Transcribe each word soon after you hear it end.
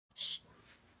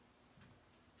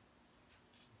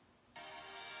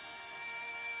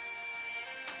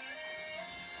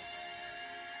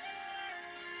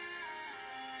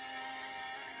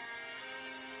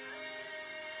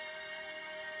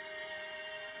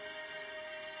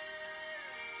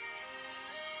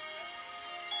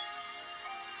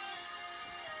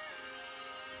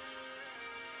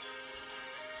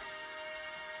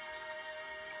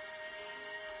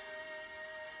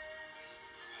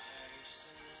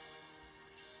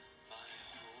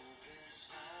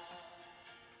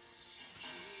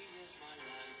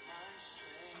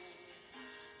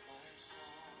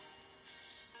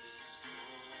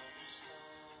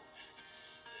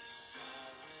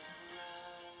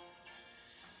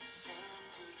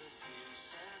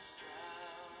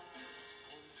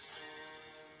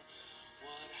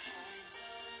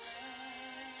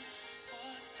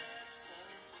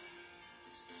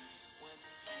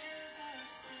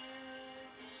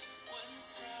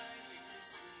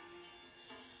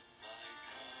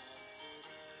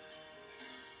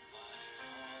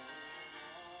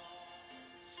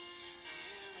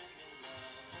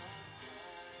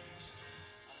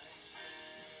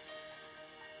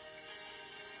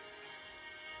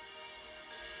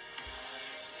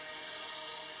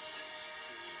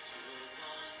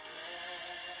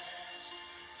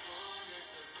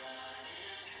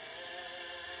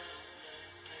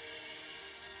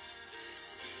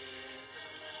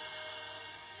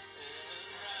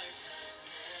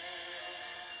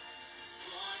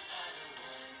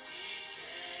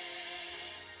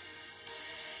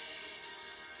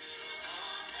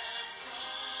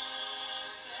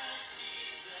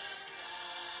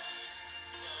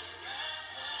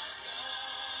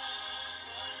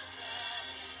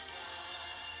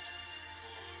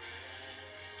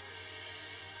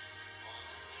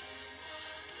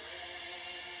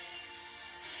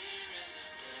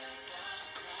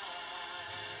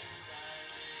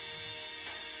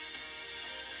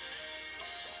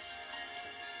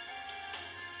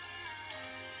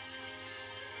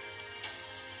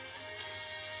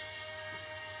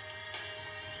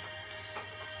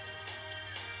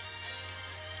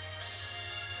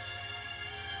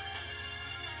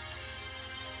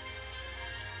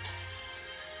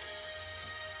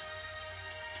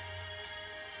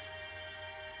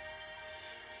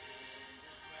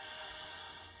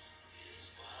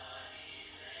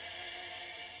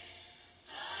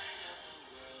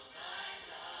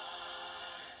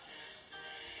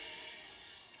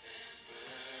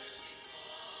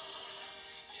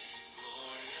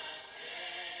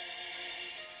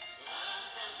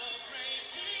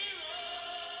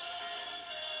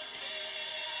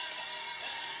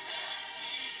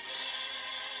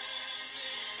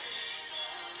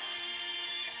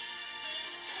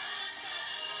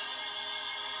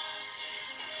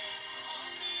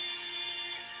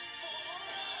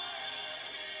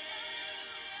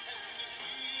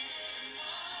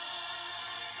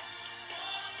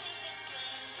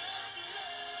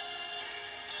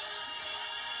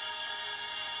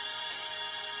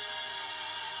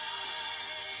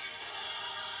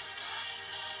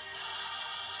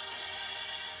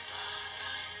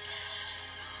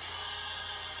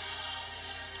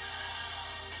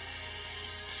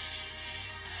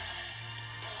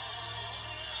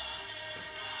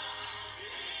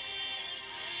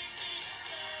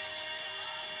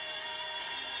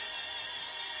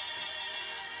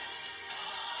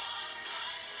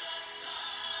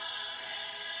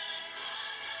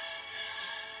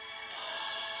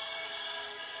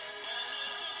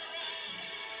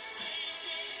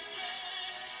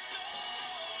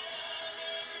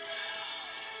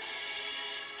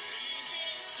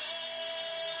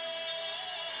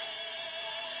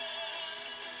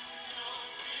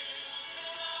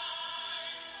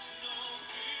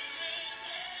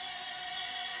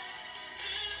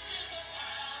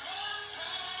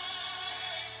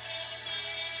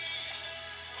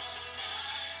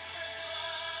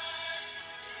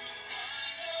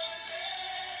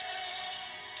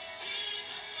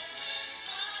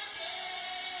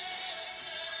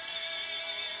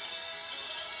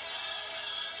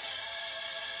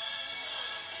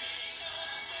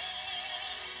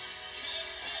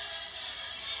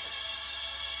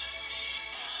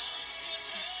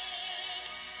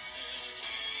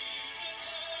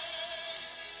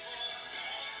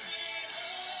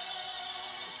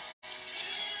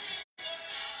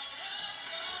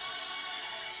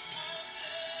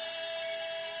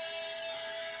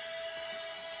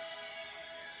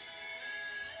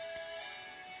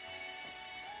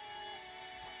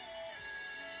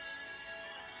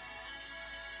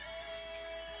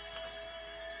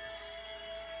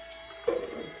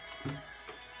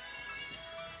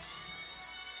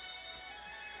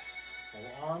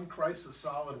On Christ the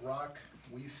solid rock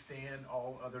we stand,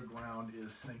 all other ground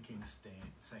is sinking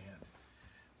sand.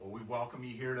 Well, we welcome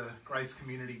you here to Christ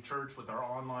Community Church with our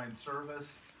online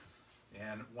service,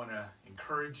 and want to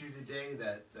encourage you today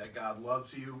that God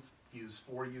loves you. He is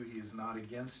for you. He is not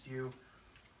against you,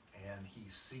 and He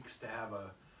seeks to have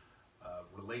a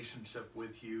relationship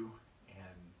with you,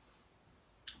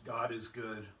 and God is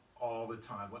good all the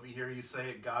time. Let me hear you say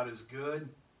it. God is good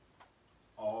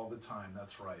all the time.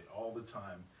 That's right, all the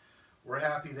time. We're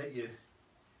happy that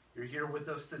you're here with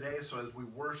us today. So as we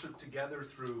worship together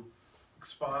through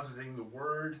expositing the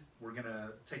Word, we're going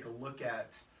to take a look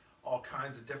at all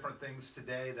kinds of different things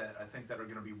today that I think that are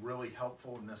going to be really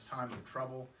helpful in this time of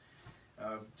trouble.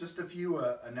 Just a few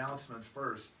announcements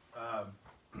first.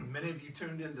 Many of you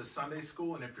tuned into Sunday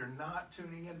school, and if you're not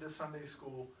tuning into Sunday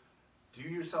school, do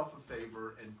yourself a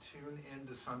favor and tune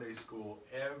into Sunday school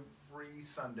every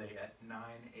Sunday at 9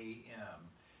 a.m.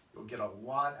 You'll get a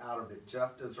lot out of it.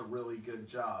 Jeff does a really good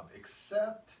job,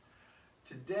 except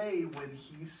today when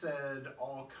he said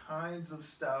all kinds of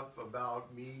stuff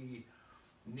about me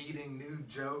needing new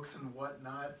jokes and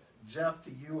whatnot. Jeff,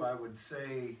 to you I would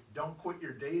say, don't quit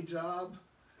your day job.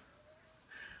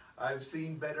 I've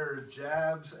seen better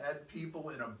jabs at people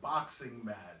in a boxing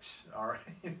match, all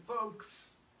right,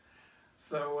 folks?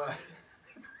 So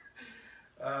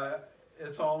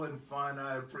it's all in fun.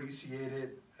 I appreciate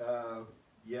it.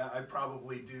 Yeah, I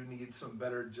probably do need some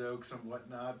better jokes and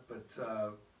whatnot, but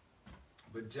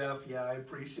Jeff, yeah, I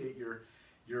appreciate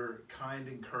your kind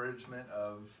encouragement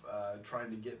of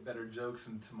trying to get better jokes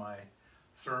into my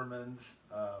sermons.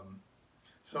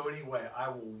 So anyway, I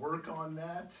will work on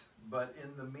that, but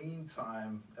in the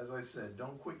meantime, as I said,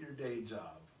 don't quit your day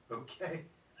job, okay?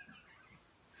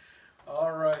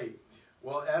 All right.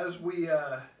 Well, as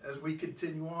we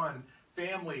continue on,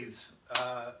 families,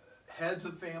 heads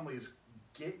of families,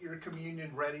 get your communion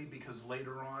ready, because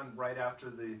later on, right after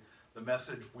the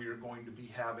message, we are going to be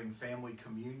having family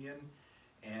communion.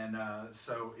 And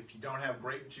so if you don't have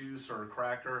grape juice or a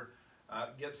cracker,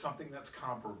 get something that's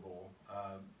comparable.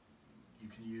 You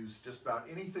can use just about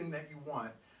anything that you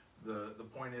want. The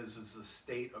point is the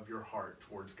state of your heart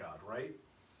towards God, right?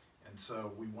 And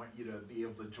so we want you to be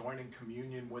able to join in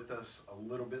communion with us a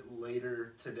little bit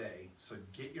later today. So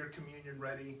get your communion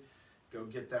ready. Go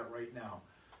get that right now.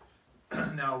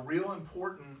 Now,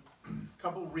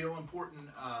 couple real important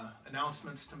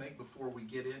announcements to make before we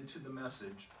get into the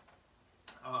message.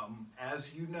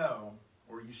 As you know,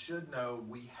 or you should know,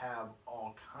 we have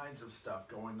all kinds of stuff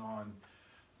going on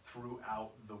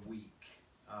throughout the week.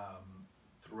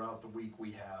 Throughout the week,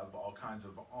 we have all kinds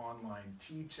of online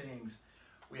teachings.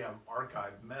 We have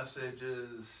archived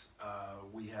messages.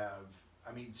 We have,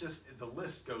 just the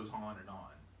list goes on and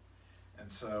on.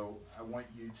 And so I want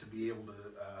you to be able to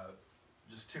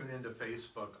just tune into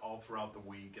Facebook all throughout the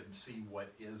week and see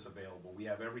what is available. We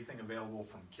have everything available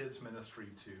from kids ministry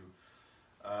to,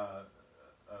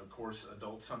 of course,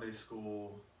 adult Sunday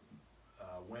school,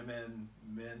 women,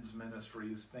 men's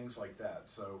ministries, things like that.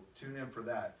 So tune in for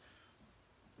that.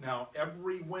 Now,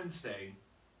 every Wednesday,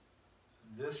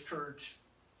 this church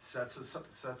sets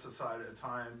aside a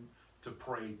time to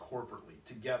pray corporately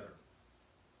together.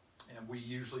 And we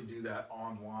usually do that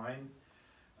online.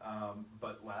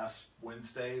 But last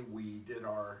Wednesday, we did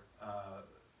our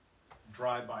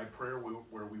drive-by prayer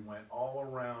where we went all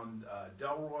around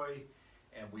Delroy,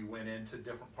 and we went into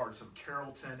different parts of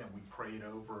Carrollton, and we prayed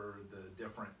over the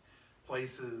different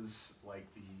places like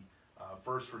the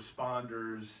first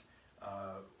responders,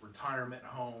 retirement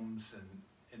homes, and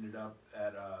ended up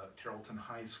at Carrollton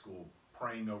High School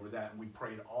praying over that. And we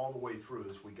prayed all the way through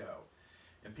as we go.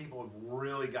 And people have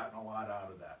really gotten a lot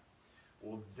out of that.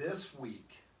 Well, this week,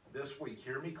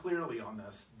 hear me clearly on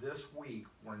this week,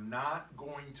 we're not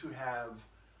going to have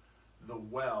the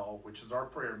well, which is our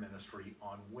prayer ministry,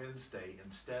 on Wednesday.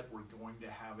 Instead, we're going to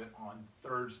have it on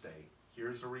Thursday.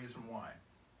 Here's the reason why.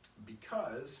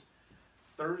 Because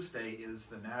Thursday is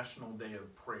the National Day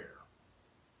of Prayer.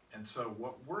 And so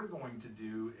what we're going to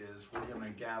do is we're going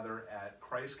to gather at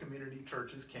Christ Community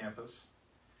Church's campus,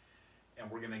 and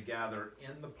we're going to gather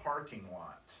in the parking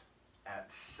lot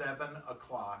at 7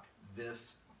 o'clock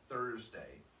this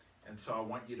Thursday. And so I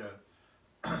want you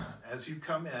to, as you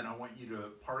come in, I want you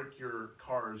to park your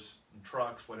cars and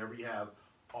trucks, whatever you have,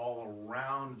 all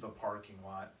around the parking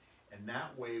lot. And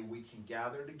that way we can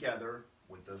gather together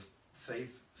with a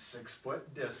safe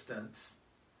 6-foot distance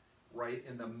right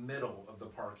in the middle of the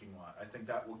parking lot. I think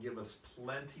that will give us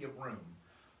plenty of room.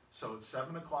 So at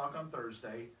 7 o'clock on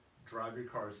Thursday, drive your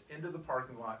cars into the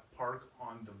parking lot, park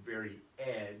on the very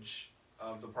edge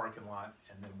of the parking lot,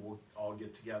 and then we'll all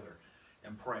get together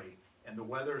and pray. And the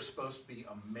weather is supposed to be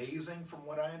amazing from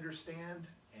what I understand.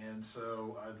 And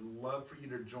so I'd love for you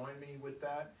to join me with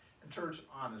that. And church,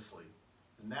 honestly,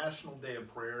 the National Day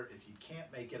of Prayer, if you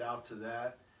can't make it out to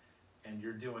that and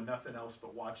you're doing nothing else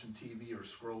but watching TV or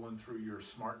scrolling through your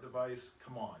smart device,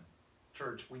 come on.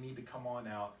 Church, we need to come on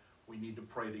out. We need to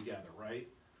pray together, right?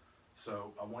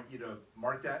 So I want you to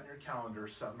mark that in your calendar,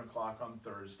 7 o'clock on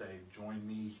Thursday. Join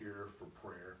me here for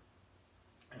prayer.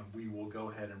 And we will go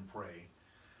ahead and pray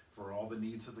for all the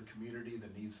needs of the community,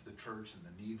 the needs of the church, and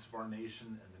the needs of our nation,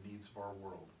 and the needs of our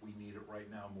world. We need it right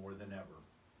now more than ever.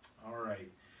 All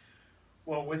right.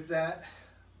 Well, with that,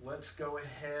 let's go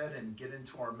ahead and get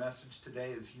into our message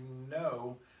today. As you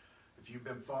know, if you've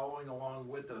been following along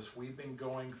with us, we've been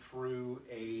going through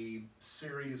a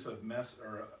series of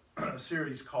a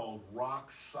series called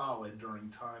Rock Solid During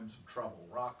Times of Trouble.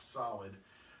 Rock Solid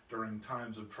During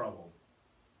Times of Trouble.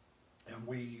 And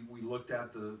we looked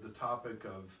at the topic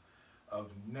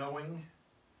of knowing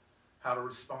how to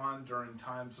respond during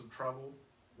times of trouble.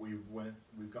 We've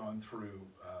gone through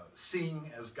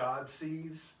seeing as God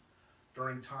sees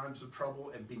during times of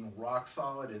trouble, and being rock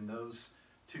solid in those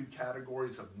two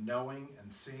categories of knowing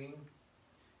and seeing.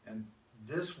 And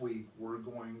this week we're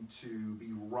going to be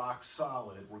rock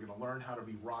solid. We're going to learn how to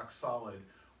be rock solid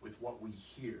with what we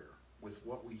hear,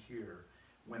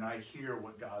 when I hear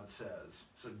what God says.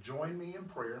 So join me in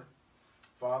prayer.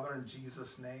 Father, in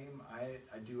Jesus' name,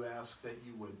 I do ask that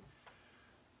you would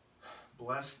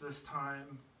bless this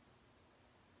time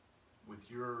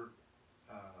with your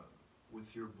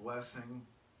blessing.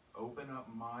 Open up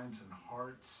minds and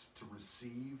hearts to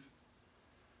receive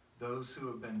those who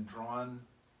have been drawn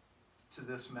to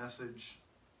this message,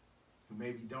 who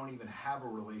maybe don't even have a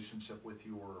relationship with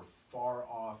you or are far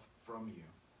off from you.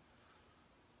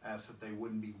 Ask that they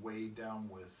wouldn't be weighed down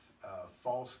with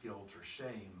false guilt or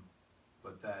shame,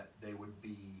 but that they would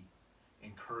be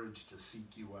encouraged to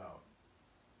seek you out.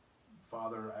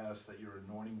 Father, I ask that your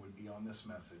anointing would be on this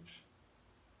message,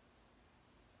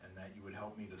 and that you would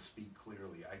help me to speak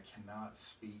clearly. I cannot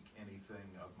speak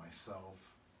anything of myself,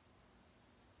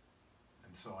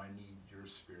 and so I need your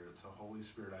Spirit. So Holy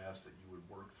Spirit, I ask that you would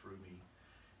work through me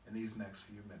in these next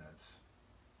few minutes.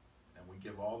 And we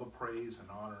give all the praise and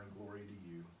honor and glory to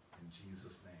you in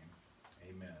Jesus' name.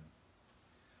 Amen.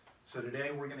 So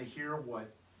today we're going to hear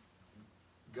what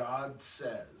God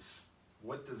says.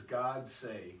 What does God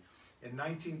say? In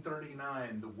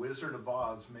 1939, The Wizard of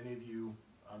Oz, many of you,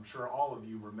 I'm sure all of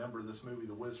you remember this movie,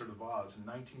 The Wizard of Oz. In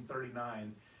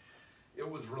 1939, it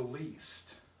was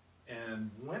released.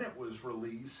 And when it was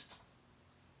released,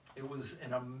 it was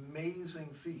an amazing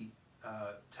feat,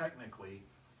 technically,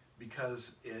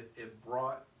 because it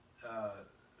brought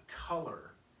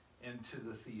color into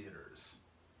the theaters,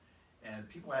 and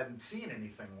people hadn't seen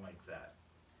anything like that,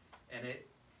 and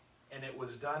it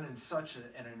was done in such an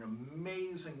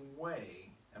amazing way,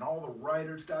 and all the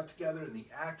writers got together and the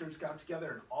actors got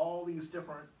together, and all these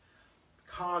different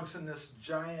cogs in this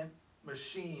giant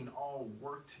machine all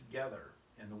worked together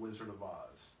in The Wizard of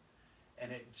Oz,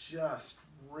 and it just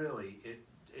really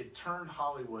it turned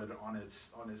Hollywood on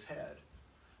its head,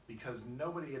 because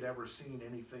nobody had ever seen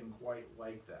anything quite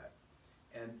like that.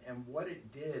 And what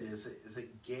it did is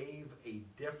it gave a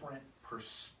different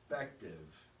perspective,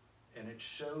 and it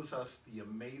shows us the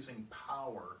amazing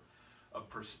power of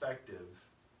perspective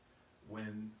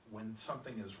when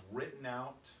something is written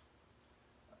out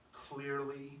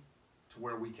clearly to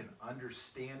where we can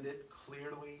understand it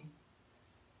clearly.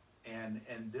 And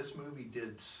this movie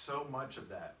did so much of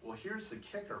that. Well, here's the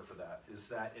kicker for that, is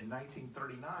that in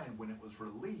 1939, when it was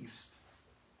released,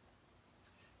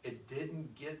 it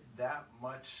didn't get that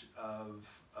much of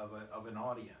an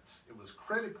audience. It was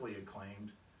critically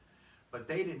acclaimed, but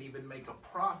they didn't even make a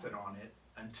profit on it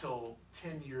until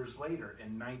 10 years later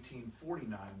in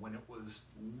 1949, when it was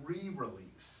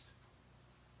re-released.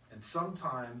 And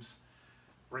sometimes,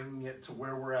 bringing it to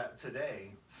where we're at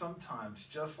today, sometimes,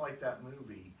 just like that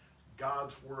movie,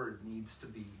 God's Word needs to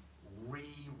be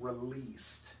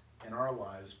re-released in our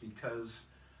lives, because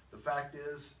the fact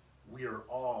is, we are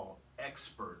all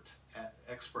experts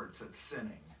at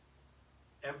sinning.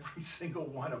 Every single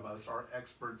one of us are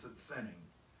experts at sinning.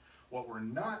 What we're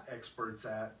not experts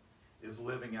at is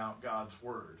living out God's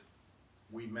Word.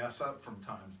 We mess up from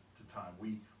time to time.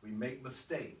 We make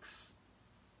mistakes.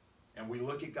 And we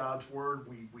look at God's Word,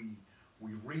 we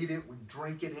read it, we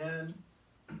drink it in,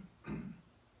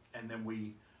 and then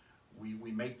we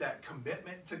make that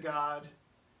commitment to God,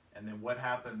 and then what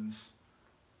happens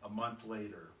a month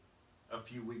later, a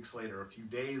few weeks later, a few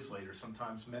days later,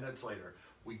 sometimes minutes later,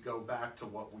 we go back to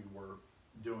what we were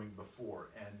doing before.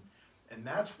 And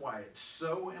that's why it's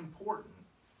so important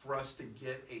for us to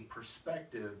get a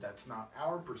perspective that's not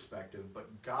our perspective,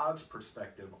 but God's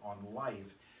perspective on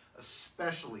life,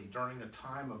 especially during a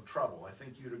time of trouble. I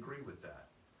think you'd agree with that.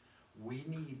 We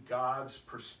need God's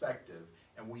perspective,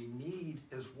 and we need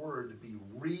His Word to be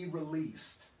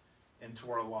re-released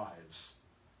into our lives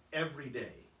every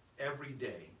day,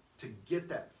 to get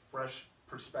that fresh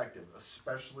perspective,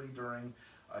 especially during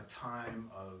a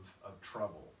time of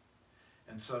trouble.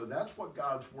 And so that's what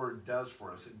God's Word does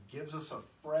for us. It gives us a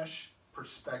fresh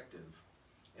perspective.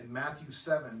 In Matthew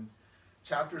 7,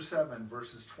 chapter 7,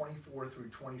 verses 24 through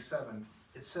 27,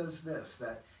 it says this,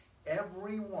 that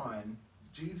everyone,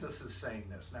 Jesus is saying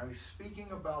this. Now he's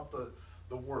speaking about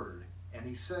the Word, and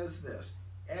he says this,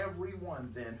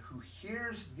 everyone then who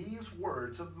hears these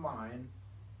words of mine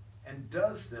and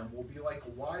does them will be like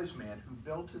a wise man who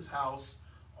built his house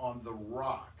on the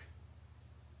rock.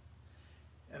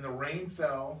 And the rain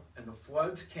fell, and the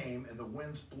floods came, and the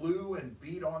winds blew and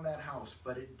beat on that house,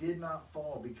 but it did not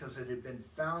fall because it had been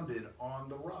founded on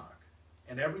the rock.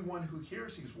 And everyone who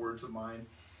hears these words of mine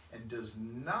and does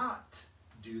not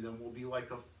do them will be like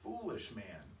a foolish man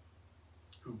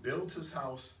who builds his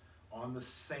house on the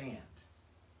sand.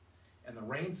 And the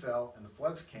rain fell, and the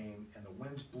floods came, and the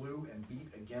winds blew and beat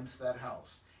against that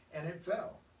house, and it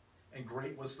fell, and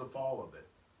great was the fall of it.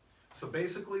 So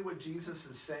basically what Jesus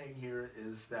is saying here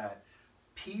is that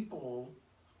people,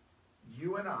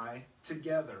 you and I,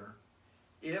 together,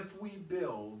 if we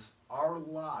build our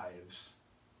lives,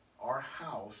 our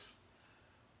house,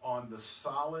 on the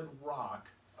solid rock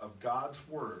of God's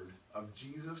Word, of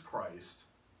Jesus Christ,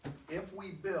 if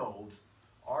we build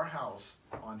our house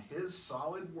on His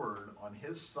solid Word, on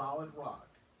His solid rock,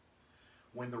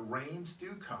 when the rains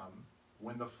do come,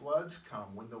 when the floods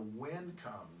come, when the wind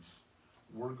comes,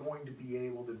 we're going to be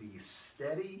able to be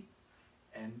steady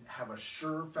and have a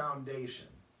sure foundation.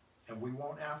 And we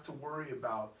won't have to worry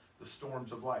about the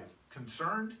storms of life.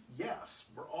 Concerned? Yes,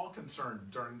 we're all concerned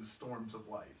during the storms of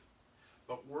life.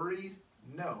 But worried?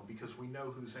 No, because we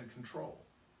know who's in control.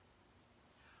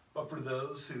 But for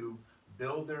those who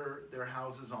build their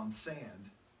houses on sand,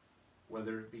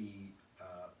 whether it be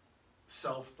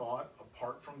self-thought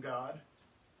apart from God,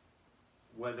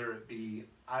 whether it be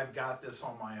I've got this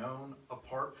on my own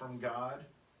apart from God,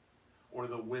 or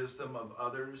the wisdom of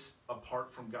others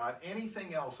apart from God,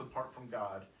 anything else apart from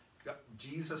God,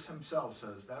 Jesus himself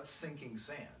says that's sinking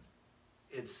sand.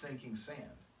 It's sinking sand.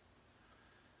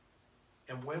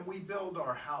 And when we build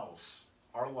our house,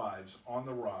 our lives on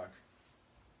the rock,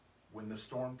 when the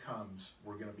storm comes,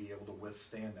 we're going to be able to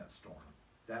withstand that storm.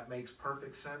 That makes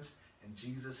perfect sense, and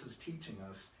Jesus is teaching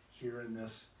us here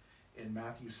in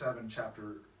Matthew 7,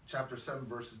 chapter 7,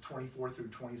 verses 24 through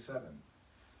 27.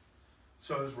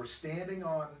 So as we're standing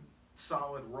on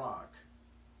solid rock,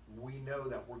 we know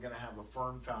that we're going to have a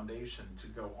firm foundation to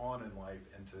go on in life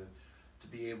and to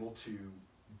be able to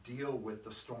deal with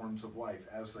the storms of life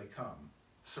as they come.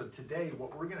 So today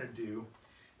what we're going to do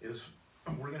is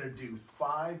we're going to do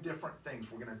 5 different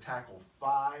things. We're going to tackle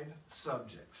 5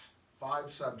 subjects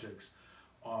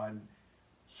on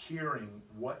hearing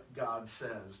what God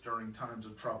says during times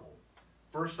of trouble.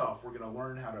 First off, we're going to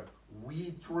learn how to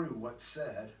weed through what's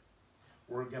said.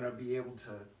 We're going to be able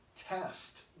to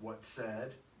test what's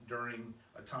said during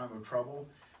a time of trouble.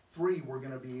 3, we're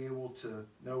going to be able to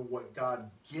know what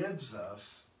God gives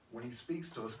us when he speaks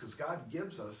to us, because God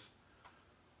gives us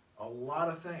a lot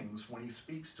of things when he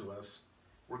speaks to us.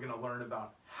 We're going to learn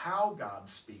about how God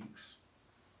speaks,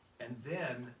 and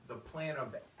then the plan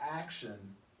of action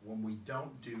when we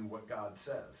don't do what God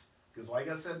says. Because like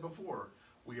I said before,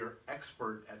 we are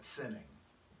expert at sinning.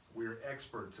 We are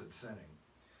experts at sinning.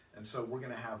 And so we're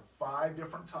going to have 5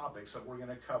 different topics that we're going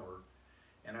to cover.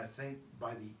 And I think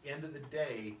by the end of the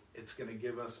day, it's going to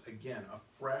give us, again, a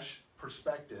fresh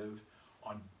perspective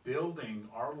on building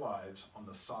our lives on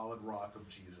the solid rock of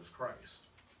Jesus Christ.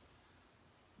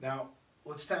 Now,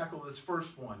 let's tackle this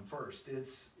first one first.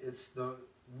 It's the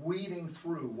weeding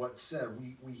through what's said.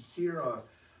 We hear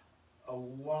a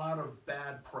lot of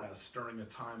bad press during a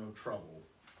time of trouble.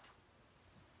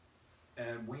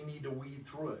 And we need to weed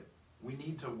through it. We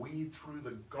need to weed through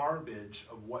the garbage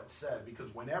of what's said,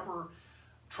 because whenever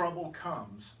trouble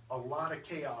comes, a lot of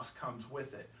chaos comes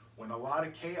with it. When a lot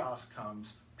of chaos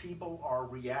comes, people are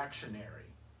reactionary.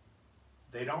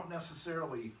 They don't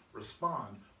necessarily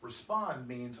respond. Respond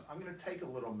means I'm going to take a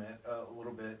little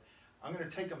bit. I'm going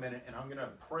to take a minute and I'm going to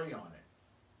pray on it.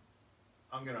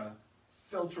 I'm going to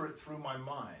filter it through my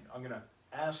mind. I'm going to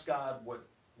ask God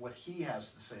what he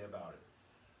has to say about it.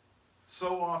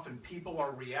 So often people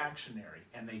are reactionary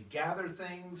and they gather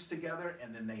things together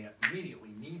and then they immediately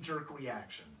knee-jerk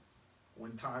reaction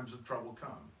when times of trouble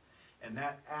come. and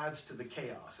that adds to the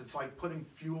chaos. It's like putting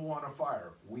fuel on a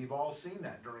fire. We've all seen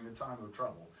that during a time of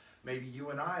trouble. Maybe you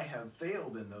and I have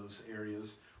failed in those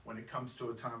areas when it comes to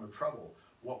a time of trouble.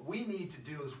 What we need to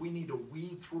do is we need to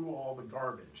weed through all the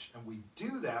garbage, and we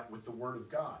do that with the Word of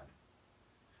God.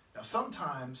 Now,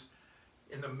 sometimes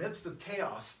in the midst of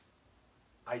chaos,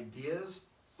 ideas,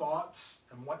 thoughts,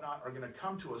 and whatnot are going to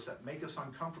come to us that make us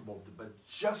uncomfortable. But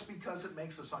just because it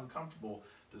makes us uncomfortable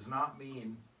does not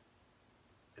mean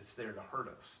it's there to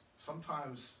hurt us.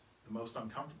 Sometimes the most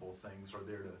uncomfortable things are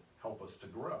there to help us to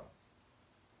grow.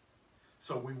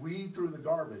 So we weed through the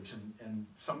garbage, and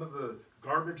some of the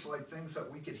garbage-like things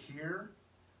that we could hear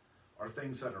are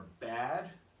things that are bad,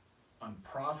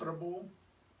 unprofitable,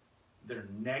 they're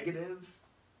negative,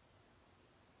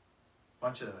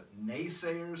 bunch of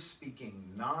naysayers speaking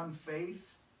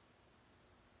non-faith.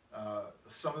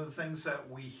 Some of the things that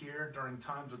we hear during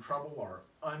times of trouble are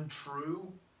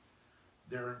untrue,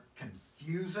 they're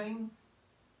confusing,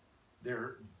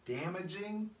 they're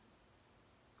damaging.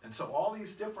 And so all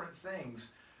these different things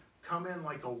come in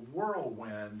like a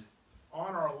whirlwind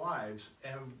on our lives,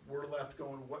 and we're left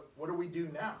going, what do we do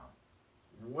now?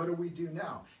 What do we do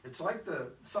now? It's like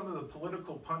some of the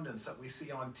political pundits that we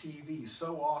see on TV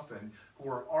so often who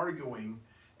are arguing,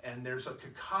 and there's a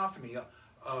cacophony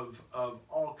of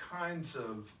all kinds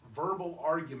of verbal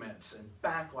arguments and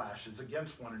backlashes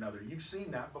against one another. You've seen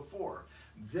that before.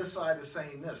 This side is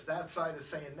saying this, that side is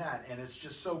saying that, and it's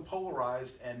just so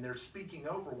polarized, and they're speaking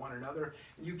over one another,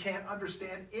 and you can't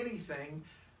understand anything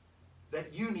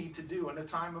that you need to do in a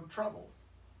time of trouble.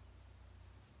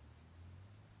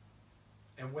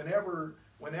 And whenever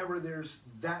there's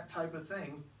that type of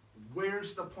thing,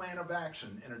 where's the plan of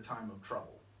action in a time of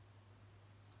trouble?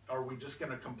 Are we just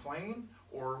going to complain,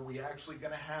 or are we actually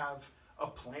going to have a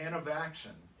plan of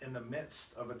action in the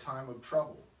midst of a time of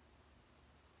trouble?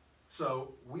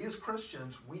 So we as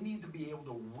Christians, we need to be able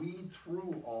to weed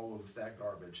through all of that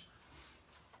garbage.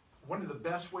 One of the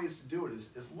best ways to do it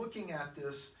is looking at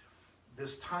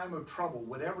this time of trouble,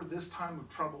 whatever this time of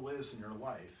trouble is in your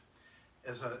life,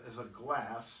 as a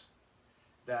glass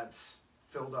that's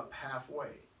filled up halfway.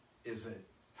 Is it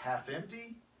half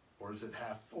empty, or is it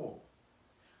half full?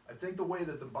 I think the way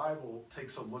that the Bible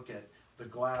takes a look at the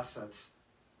glass that's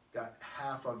got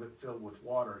half of it filled with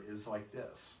water is like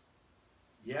this.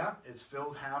 Yeah, it's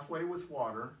filled halfway with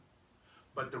water,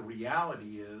 but the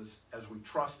reality is, as we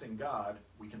trust in God,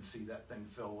 we can see that thing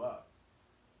fill up.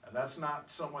 And that's not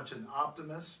so much an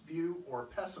optimist view or a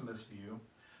pessimist view,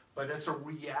 but it's a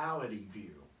reality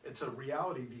view. It's a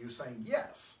reality view saying,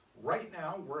 yes, right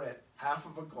now we're at half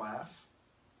of a glass,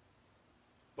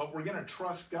 but we're going to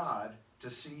trust God to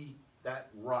see that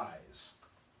rise.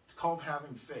 It's called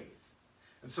having faith.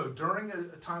 And so during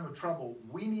a time of trouble,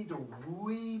 we need to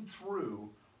weed through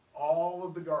all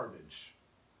of the garbage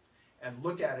and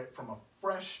look at it from a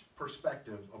fresh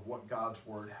perspective of what God's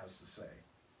Word has to say.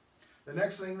 The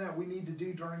next thing that we need to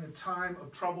do during a time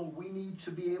of trouble, we need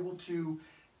to be able to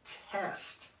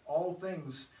test all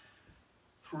things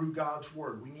through God's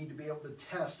Word. We need to be able to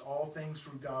test all things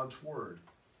through God's Word.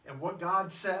 And what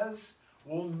God says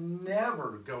will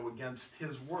never go against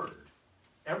His Word.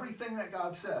 Everything that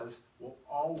God says will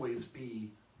always be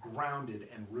grounded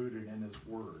and rooted in His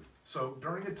Word. So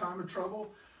during a time of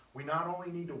trouble, we not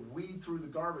only need to weed through the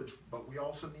garbage, but we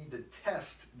also need to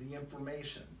test the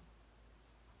information.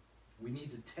 We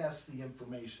need to test the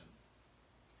information.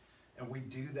 And we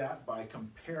do that by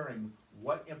comparing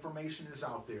what information is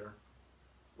out there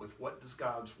with what does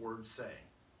God's Word say.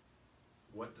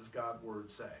 What does God's Word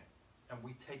say? And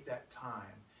we take that time,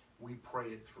 we pray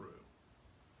it through.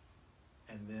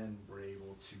 And then we're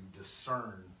able to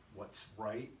discern what's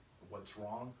right, what's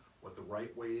wrong, what the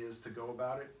right way is to go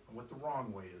about it, and what the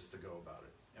wrong way is to go about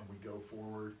it. And we go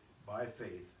forward by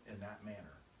faith in that manner.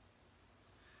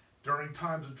 During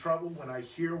times of trouble, when I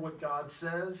hear what God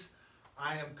says,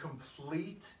 I am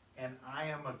complete and I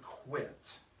am equipped.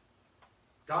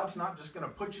 God's not just going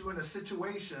to put you in a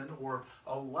situation or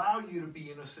allow you to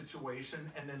be in a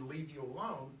situation and then leave you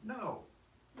alone. No.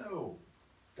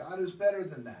 God is better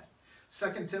than that.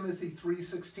 2 Timothy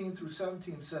 3:16 through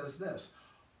 17 says this: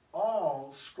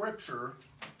 all scripture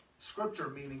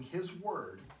meaning His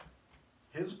Word,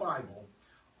 His Bible,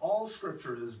 all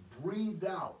scripture is breathed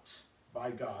out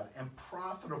by God and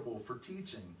profitable for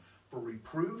teaching, for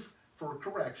reproof, for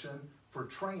correction, for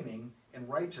training in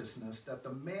righteousness, that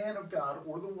the man of God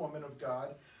or the woman of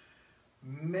God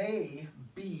may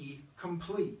be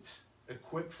complete,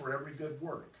 equipped for every good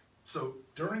work. So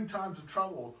during times of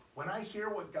trouble, when I hear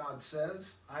what God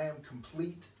says, I am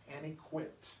complete and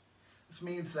equipped. This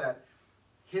means that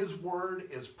His Word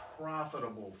is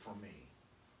profitable for me.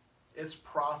 It's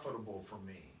profitable for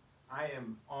me. I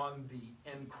am on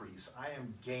the increase. I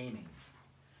am gaining.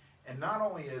 And not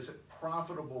only is it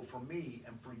profitable for me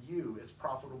and for you, it's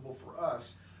profitable for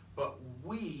us, but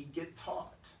we get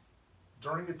taught.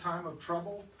 During a time of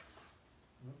trouble,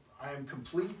 I am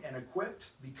complete and equipped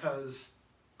because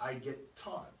I get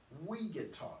taught. We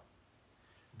get taught.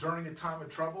 During a time of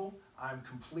trouble, I'm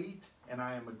complete and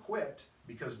I am equipped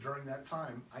because during that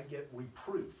time, I get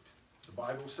reproved. The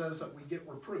Bible says that we get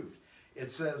reproved.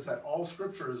 It says that all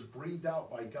Scripture is breathed out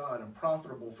by God and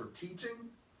profitable for teaching,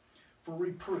 for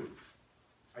reproof.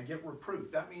 I get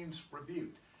reproved. That means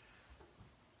rebuked.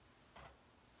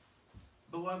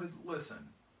 Beloved, listen.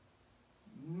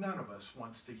 None of us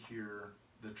wants to hear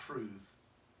the truth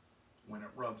when it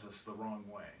rubs us the wrong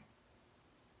way.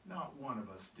 Not one of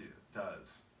us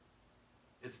does.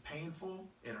 It's painful.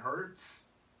 It hurts.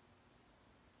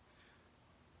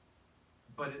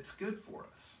 But it's good for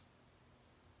us.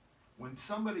 When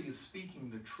somebody is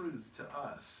speaking the truth to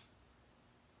us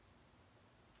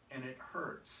and it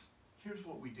hurts, here's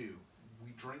what we do.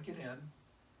 We drink it in.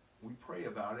 We pray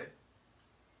about it.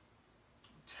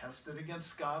 Test it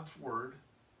against God's Word.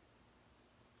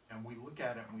 And we look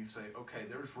at it and we say, okay,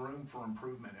 there's room for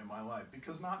improvement in my life.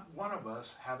 Because not one of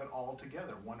us have it all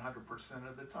together 100%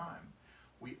 of the time.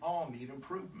 We all need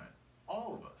improvement.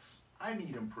 All of us. I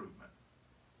need improvement.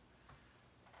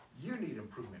 You need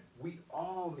improvement. We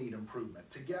all need improvement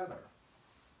together.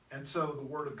 And so the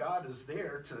Word of God is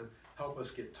there to help us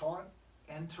get taught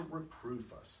and to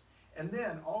reproof us. And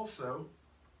then also,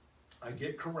 I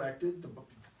get corrected.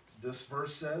 This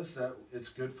verse says that it's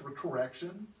good for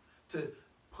correction, to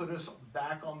put us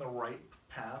back on the right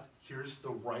path. Here's the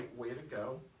right way to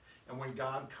go. And when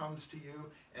God comes to you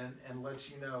and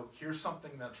lets you know, here's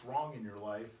something that's wrong in your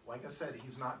life, like I said,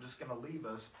 He's not just going to leave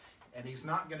us, and He's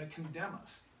not going to condemn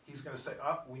us. He's going to say,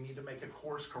 we need to make a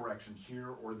course correction here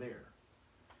or there.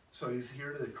 So He's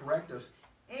here to correct us.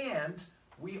 And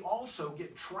we also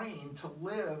get trained to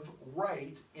live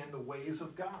right in the ways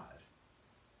of God.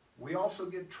 We also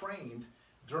get trained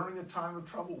during a time of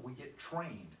trouble. We get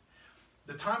trained.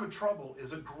 The time of trouble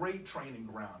is a great training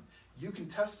ground. You can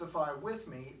testify with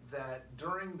me that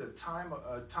during the time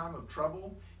of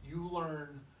trouble, you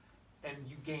learn and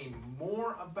you gain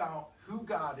more about who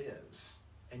God is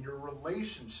and your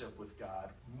relationship with God,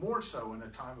 more so in a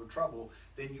time of trouble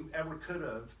than you ever could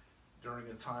have during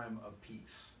a time of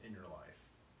peace in your life.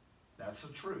 That's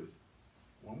the truth.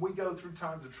 When we go through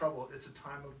times of trouble, it's a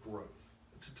time of growth.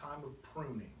 It's a time of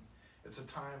pruning. It's a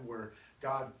time where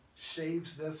God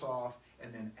shaves this off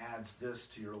and then adds this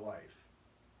to your life.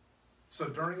 So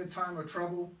during a time of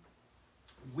trouble,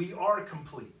 we are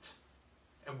complete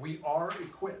and we are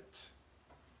equipped.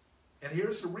 And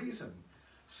here's the reason.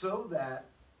 So that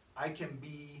I can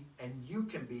be and you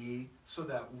can be, so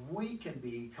that we can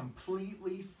be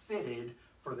completely fitted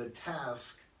for the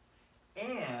task,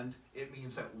 and it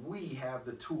means that we have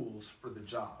the tools for the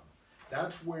job.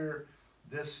 That's where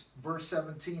this verse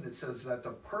 17, it says that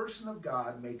the person of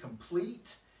God may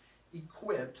complete,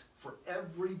 equipped for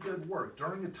every good work.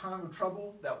 During a time of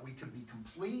trouble, that we can be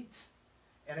complete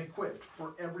and equipped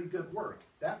for every good work.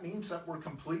 That means that we're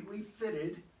completely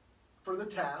fitted for the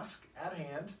task at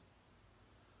hand.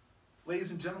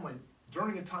 Ladies and gentlemen,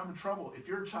 during a time of trouble, if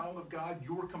you're a child of God,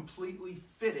 you're completely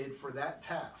fitted for that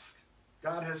task.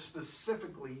 God has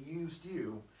specifically used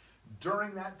you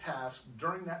during that task,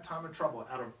 during that time of trouble.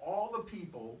 Out of all the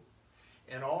people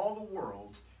in all the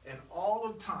world, in all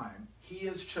of time, He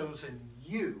has chosen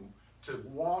you to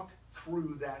walk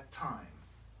through that time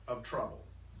of trouble.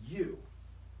 You.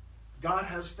 God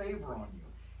has favor on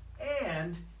you.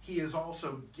 And He has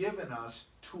also given us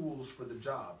tools for the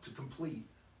job to complete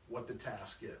what the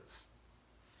task is.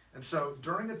 And so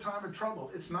during a time of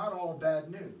trouble, it's not all bad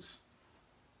news.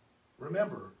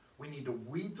 Remember, we need to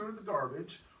weed through the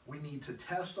garbage, we need to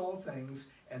test all things,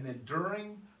 and then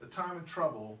during the time of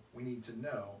trouble, we need to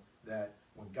know that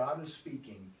when God is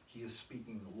speaking, He is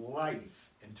speaking life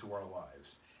into our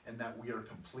lives, and that we are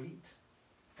complete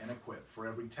and equipped for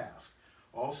every task.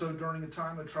 Also, during a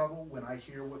time of trouble, when I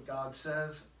hear what God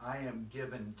says, I am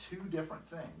given two different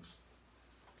things.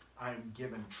 I am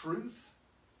given truth,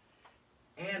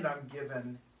 and I'm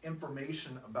given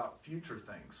information about future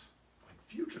things. Like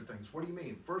future things, what do you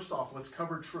mean? First off, let's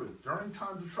cover truth. During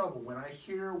times of trouble, when I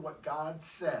hear what God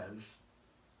says,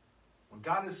 when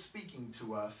God is speaking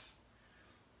to us,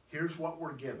 here's what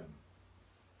we're given.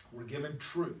 We're given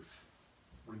truth.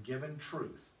 We're given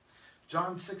truth.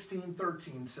 John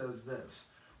 16:13 says this,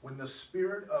 when the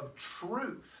Spirit of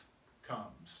truth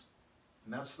comes,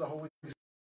 and that's the Holy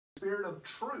Spirit of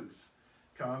truth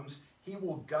comes, He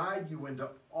will guide you into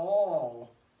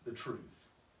all the truth.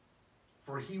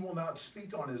 For he will not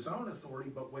speak on his own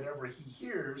authority, but whatever he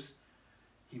hears,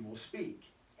 he will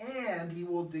speak. And he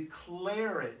will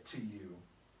declare it to you,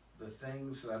 the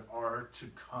things that are to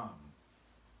come.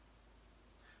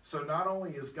 So not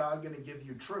only is God going to give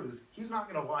you truth, he's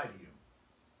not going to lie to you.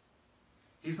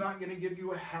 He's not going to give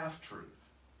you a half-truth.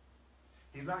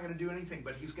 He's not going to do anything,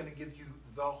 but he's going to give you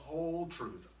the whole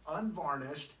truth,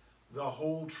 unvarnished, the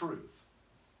whole truth.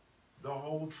 The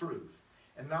whole truth.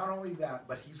 And not only that,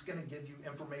 but he's going to give you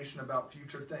information about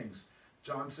future things.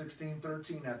 John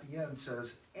 16:13 at the end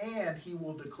says, and he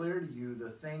will declare to you the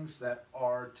things that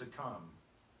are to come.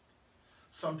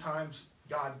 Sometimes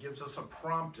God gives us a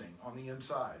prompting on the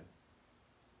inside.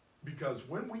 Because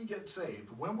when we get saved,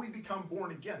 when we become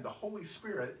born again, the Holy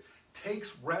Spirit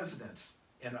takes residence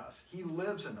in us. He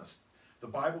lives in us. The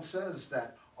Bible says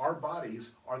that our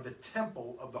bodies are the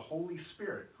temple of the Holy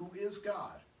Spirit, who is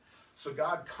God. So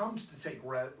God comes to take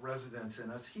residence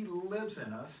in us. He lives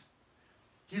in us.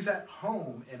 He's at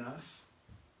home in us.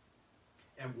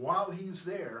 And while he's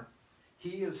there,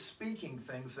 he is speaking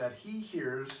things that he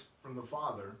hears from the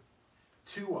Father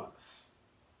to us.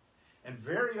 And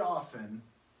very often,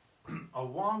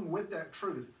 along with that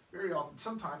truth, very often,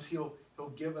 sometimes he'll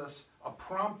give us a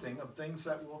prompting of things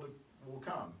that will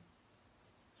come.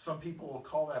 Some people will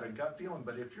call that a gut feeling,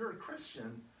 but if you're a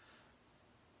Christian,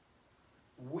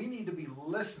 we need to be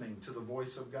listening to the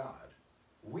voice of God.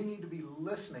 We need to be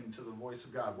listening to the voice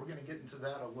of God. We're going to get into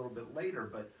that a little bit later,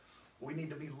 but we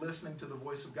need to be listening to the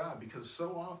voice of God, because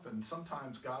so often,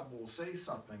 sometimes God will say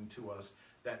something to us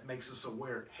that makes us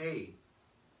aware, hey,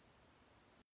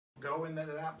 go into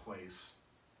that place.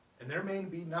 And there may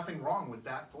be nothing wrong with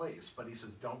that place, but he says,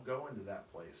 don't go into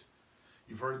that place.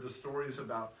 You've heard the stories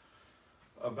about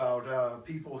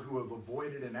people who have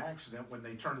avoided an accident when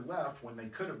they turned left when they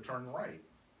could have turned right.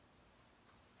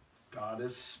 God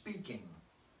is speaking.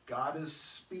 God is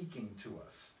speaking to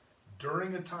us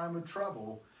during a time of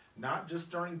trouble, not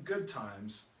just during good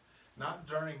times, not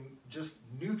during just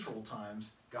neutral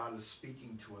times. God is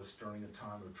speaking to us during a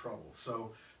time of trouble.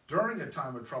 So during a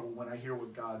time of trouble, when I hear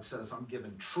what God says, I'm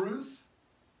given truth,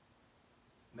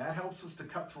 and that helps us to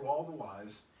cut through all the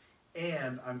lies,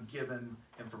 and I'm given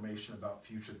information about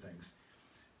future things.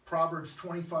 Proverbs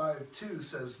 25:2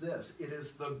 says this, it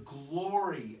is the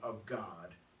glory of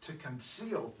God to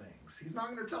conceal things. He's not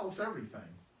going to tell us everything.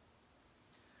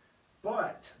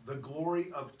 But the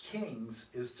glory of kings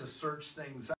is to search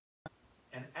things out.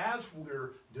 And as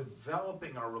we're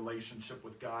developing our relationship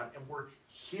with God and we're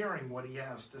hearing what he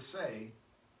has to say,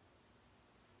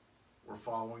 we're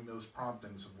following those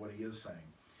promptings of what he is saying.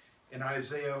 In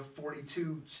Isaiah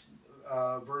 42,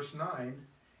 verse 9,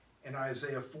 in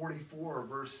Isaiah 44,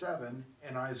 verse 7,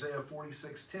 and Isaiah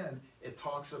 46:10, it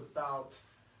talks about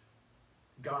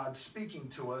God speaking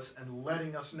to us and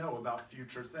letting us know about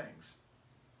future things.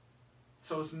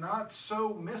 So it's not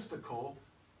so mystical,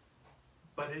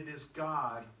 but it is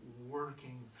God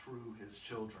working through his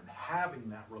children,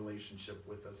 having that relationship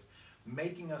with us,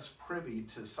 making us privy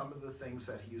to some of the things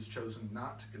that he has chosen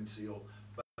not to conceal,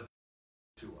 but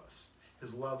to us.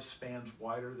 His love spans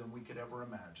wider than we could ever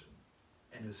imagine,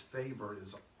 and his favor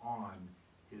is on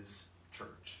his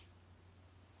church.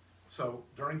 So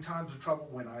during times of trouble,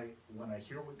 when I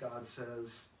hear what God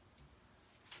says,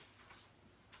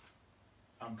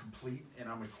 I'm complete and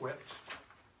I'm equipped,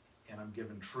 and I'm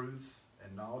given truth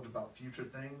and knowledge about future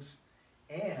things.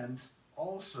 And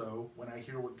also, when I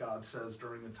hear what God says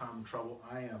during a time of trouble,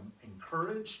 I am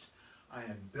encouraged, I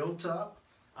am built up,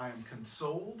 I am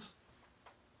consoled.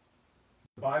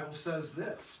 The Bible says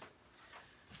this.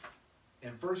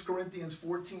 In 1 Corinthians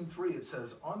 14:3, it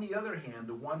says, on the other hand,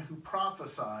 the one who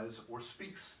prophesies or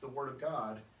speaks the word of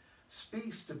God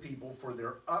speaks to people for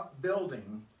their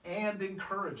upbuilding and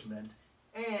encouragement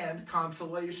and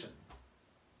consolation.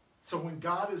 So when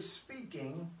God is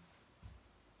speaking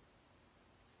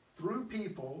through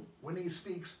people, when he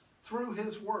speaks through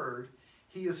his word,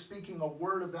 he is speaking a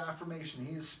word of affirmation.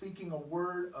 He is speaking a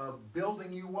word of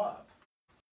building you up.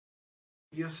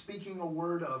 He is speaking a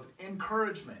word of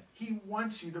encouragement. He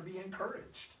wants you to be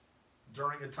encouraged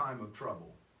during a time of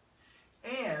trouble.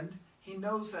 And he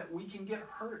knows that we can get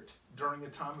hurt during a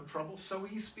time of trouble, so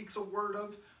he speaks a word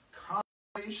of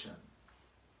consolation.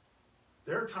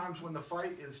 There are times when the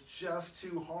fight is just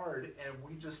too hard and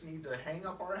we just need to hang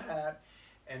up our hat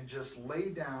and just lay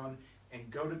down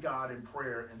and go to God in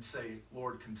prayer and say,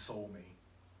 Lord, console me.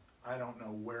 I don't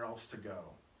know where else to go.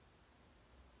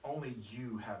 Only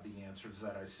you have the answers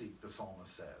that I seek, the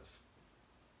psalmist says.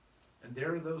 And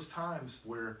there are those times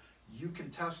where you can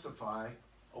testify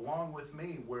along with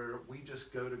me, where we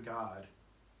just go to God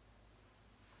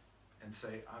and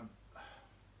say,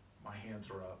 my hands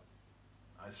are up.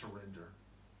 I surrender.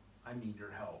 I need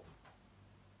your help.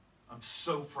 I'm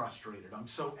so frustrated. I'm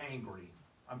so angry.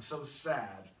 I'm so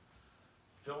sad.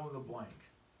 Fill in the blank.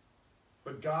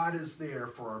 But God is there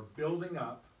for our building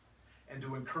up and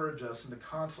to encourage us and to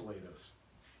consolate us.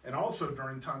 And also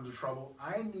during times of trouble,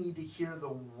 I need to hear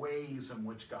the ways in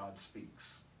which God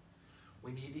speaks.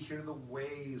 We need to hear the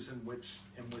ways in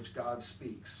which God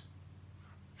speaks.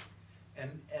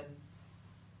 And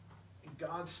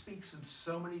God speaks in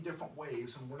so many different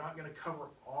ways, and we're not going to cover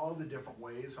all the different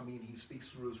ways. I mean, he speaks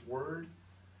through his word.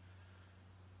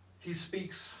 He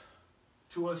speaks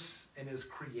to us in his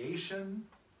creation.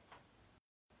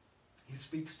 He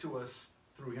speaks to us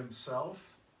through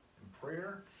himself in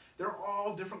prayer. They're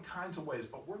all different kinds of ways,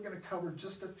 but we're going to cover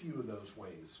just a few of those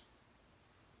ways.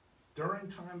 During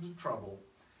times of trouble,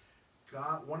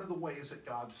 one of the ways that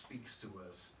God speaks to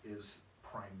us is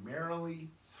primarily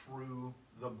through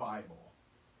the Bible.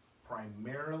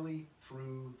 Primarily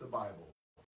through the Bible.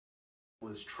 The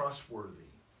Bible is trustworthy.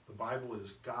 The Bible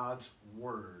is God's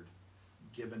word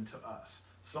given to us.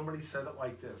 Somebody said it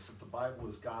like this, that the Bible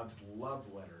is God's love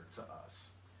letter to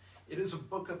us. It is a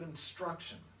book of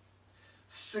instruction.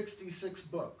 66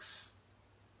 books,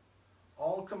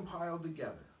 all compiled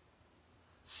together,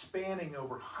 spanning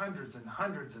over hundreds and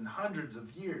hundreds and hundreds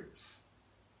of years,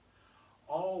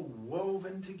 all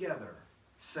woven together,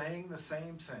 saying the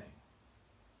same thing.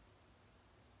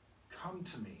 Come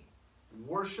to me,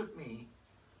 worship me,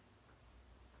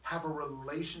 have a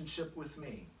relationship with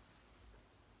me.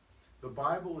 The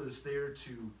Bible is there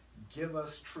to give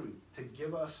us truth, to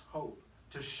give us hope,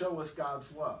 to show us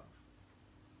God's love.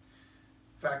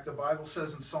 In fact, the Bible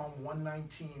says in Psalm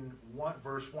 119,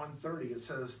 verse 130, it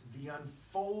says, the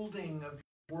unfolding of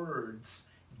your words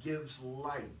gives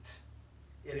light.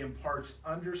 It imparts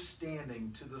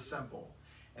understanding to the simple.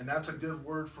 And that's a good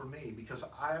word for me, because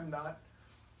I'm not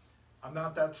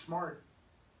that smart.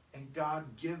 And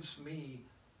God gives me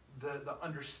the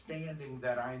understanding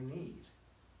that I need.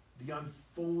 The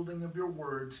unfolding of your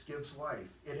words gives life.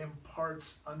 It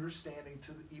imparts understanding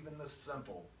to even the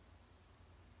simple.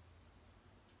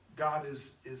 God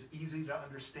is easy to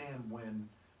understand when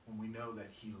we know that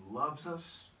he loves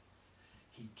us,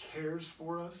 he cares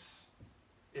for us.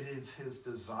 It is his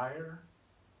desire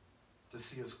to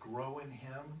see us grow in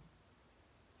him.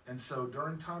 And so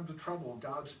during times of trouble,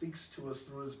 God speaks to us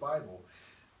through his Bible.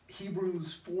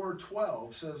 Hebrews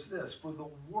 4:12 says this, for the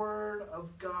word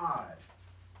of God,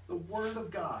 the word of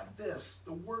God,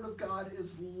 the word of God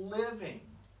is living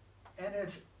and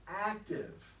it's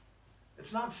active.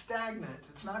 It's not stagnant.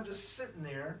 It's not just sitting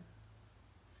there.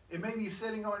 It may be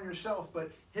sitting on your shelf,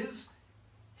 but his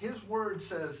word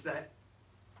says that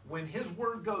when his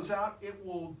word goes out, it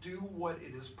will do what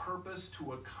it is purposed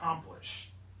to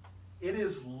accomplish. It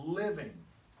is living.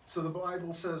 So the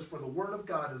Bible says, for the word of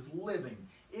God is living.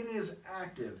 It is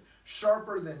active,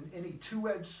 sharper than any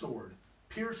two-edged sword,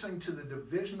 piercing to the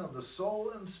division of the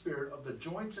soul and spirit, of the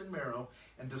joints and marrow,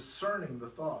 and discerning the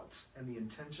thoughts and the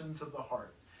intentions of the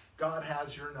heart. God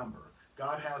has your number.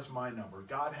 God has my number.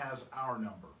 God has our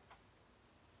number.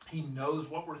 He knows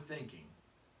what we're thinking.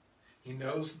 He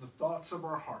knows the thoughts of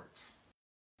our hearts.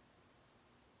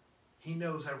 He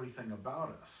knows everything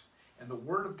about us. And the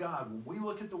Word of God, when we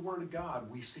look at the Word of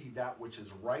God, we see that which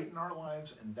is right in our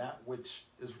lives and that which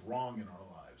is wrong in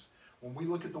our lives. When we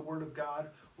look at the Word of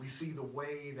God, we see the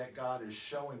way that God is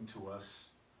showing to us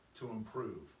to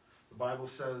improve. The Bible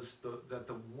says that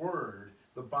the Word,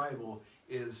 the Bible,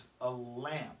 is a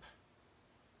lamp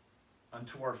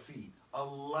unto our feet, a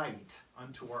light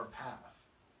unto our path.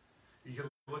 You can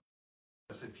look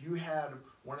at this. If you had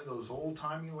one of those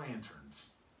old-timey lanterns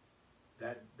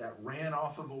that ran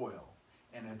off of oil,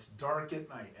 and it's dark at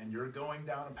night, and you're going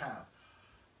down a path,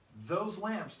 those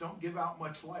lamps don't give out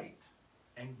much light.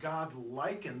 And God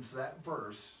likens that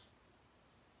verse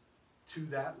to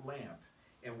that lamp.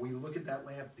 And we look at that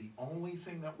lamp, the only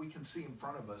thing that we can see in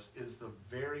front of us is the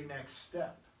very next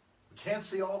step. We can't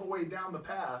see all the way down the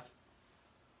path,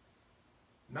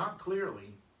 not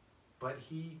clearly, but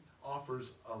he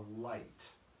offers a light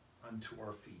unto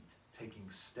our feet, taking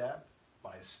step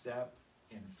by step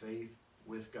in faith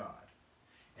with God.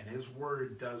 And his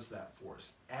word does that for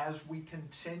us. As we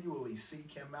continually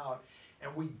seek him out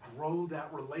and we grow that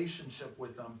relationship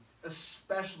with him,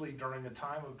 especially during a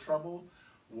time of trouble,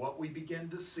 what we begin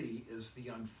to see is the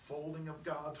unfolding of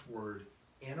God's word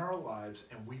in our lives,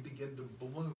 and we begin to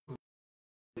bloom the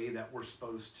way that we're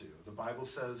supposed to. The Bible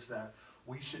says that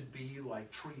we should be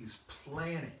like trees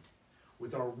planted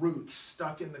with our roots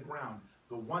stuck in the ground.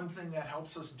 The one thing that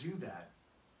helps us do that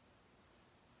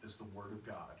is the Word of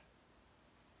God.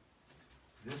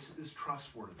 This is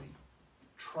trustworthy.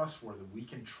 Trustworthy. We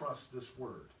can trust this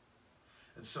word.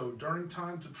 And so during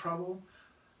times of trouble,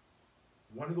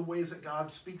 one of the ways that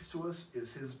God speaks to us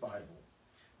is his Bible.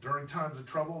 During times of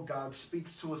trouble, God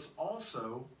speaks to us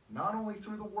also, not only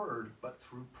through the word, but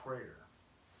through prayer.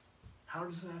 How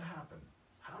does that happen?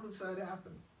 How does that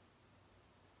happen?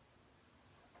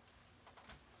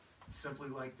 Simply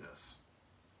like this.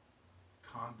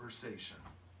 Conversation.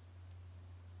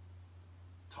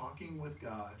 Talking with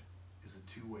God is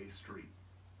a two-way street.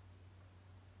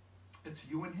 It's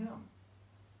you and him.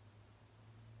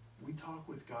 We talk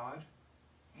with God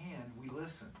and we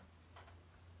listen.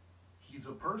 He's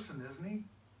a person, isn't he?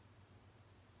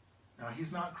 Now,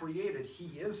 he's not created.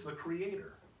 He is the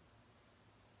creator.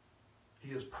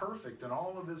 He is perfect in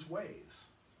all of his ways.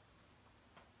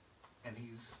 And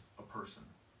he's a person.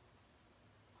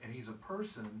 And he's a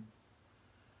person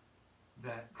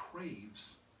that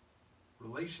craves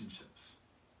relationships.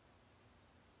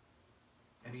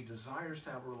 And he desires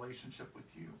to have a relationship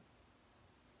with you.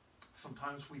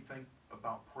 Sometimes we think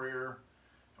about prayer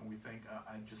and we think,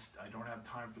 I don't have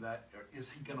time for that.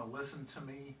 Is he going to listen to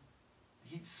me?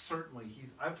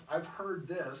 I've heard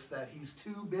this, that he's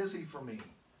too busy for me.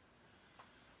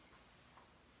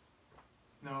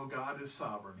 No, God is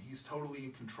sovereign. He's totally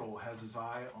in control, has his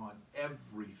eye on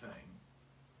everything.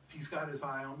 If he's got his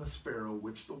eye on the sparrow,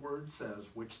 which the word says,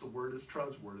 which the word is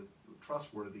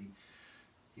trustworthy,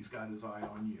 he's got his eye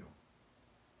on you.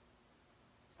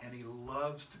 And he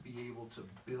loves to be able to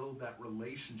build that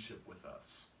relationship with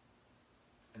us.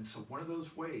 And so one of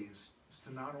those ways is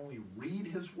to not only read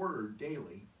his word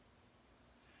daily,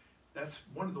 that's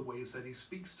one of the ways that he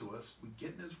speaks to us. We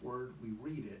get in his word, we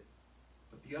read it,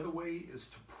 but the other way is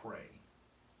to pray.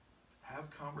 Have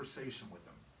conversation with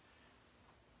him.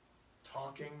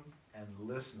 Talking and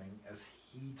listening as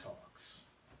he talks.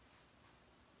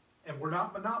 And we're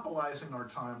not monopolizing our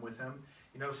time with him.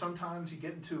 You know, sometimes you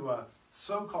get into a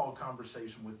so-called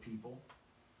conversation with people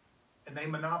and they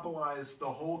monopolize the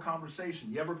whole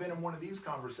conversation. You ever been in one of these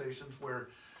conversations where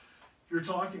you're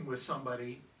talking with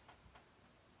somebody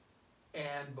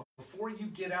and before you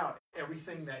get out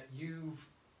everything that you've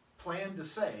planned to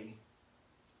say,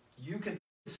 you can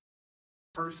see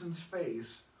the person's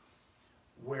face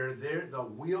where the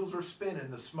wheels are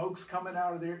spinning, the smoke's coming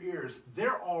out of their ears.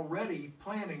 They're already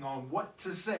planning on what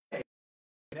to say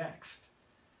next.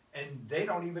 And they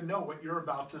don't even know what you're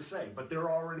about to say, but they're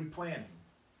already planning.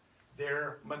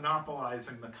 They're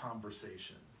monopolizing the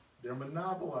conversation. They're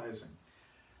monopolizing.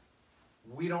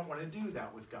 We don't want to do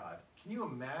that with God. Can you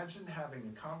imagine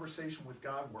having a conversation with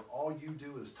God where all you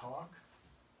do is talk?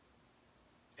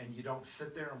 And you don't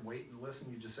sit there and wait and listen.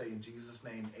 You just say, in Jesus'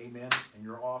 name, amen, and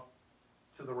you're off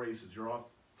to the races. You're off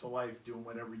to life doing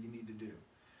whatever you need to do.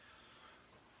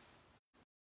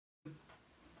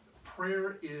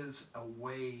 Prayer is a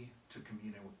way to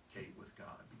communicate with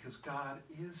God because God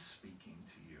is speaking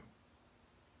to you.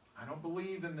 I don't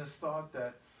believe in this thought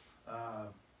that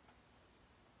God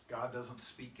doesn't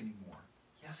speak anymore.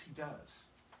 Yes, he does.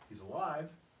 He's alive.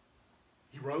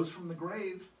 He rose from the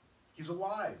grave. He's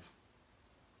alive.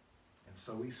 And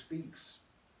so he speaks.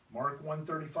 Mark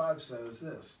 1:35 says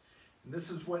this, and this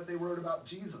is what they wrote about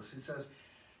Jesus. It says,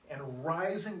 and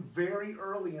rising very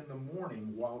early in the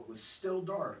morning while it was still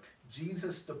dark,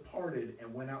 Jesus departed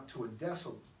and went out to a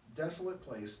desolate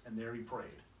place, and there he prayed.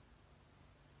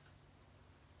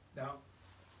 Now,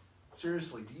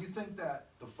 seriously, do you think that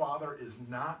the Father is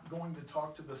not going to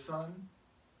talk to the Son?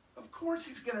 Of course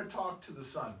he's going to talk to the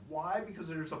Son. Why? Because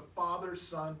there's a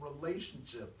father-son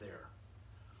relationship there.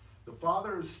 The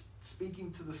Father is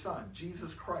speaking to the Son,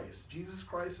 Jesus Christ. Jesus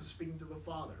Christ is speaking to the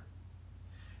Father.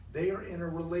 They are in a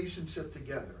relationship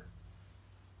together.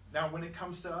 Now, when it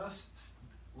comes to us,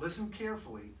 listen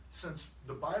carefully, since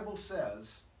the Bible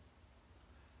says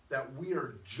that we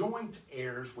are joint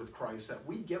heirs with Christ, that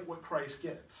we get what Christ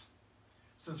gets.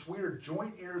 Since we are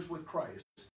joint heirs with Christ,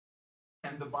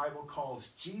 and the Bible calls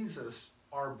Jesus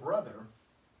our brother,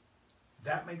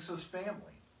 that makes us family.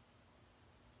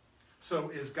 So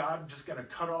is God just going to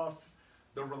cut off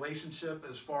the relationship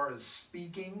as far as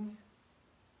speaking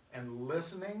and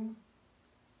listening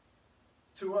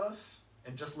to us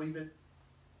and just leave it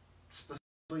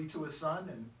specifically to his Son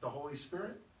and the Holy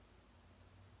Spirit?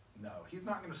 No, he's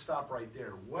not going to stop right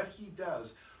there. What he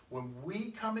does when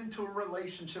we come into a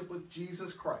relationship with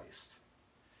Jesus Christ,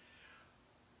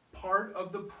 part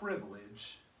of the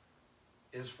privilege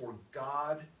is for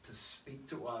God to speak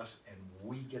to us and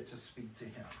we get to speak to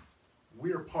him.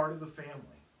 We are part of the family.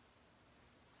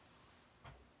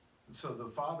 So the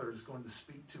Father is going to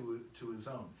speak to his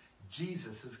own.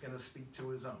 Jesus is going to speak to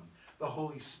his own. the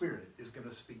Holy Spirit is going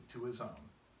to speak to his own.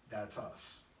 That's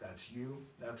us. That's you.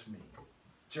 That's me.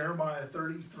 Jeremiah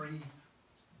 33,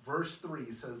 verse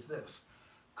 3 says this,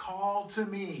 call to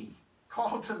me,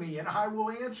 and I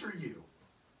will answer you.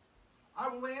 I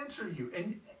will answer you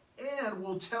and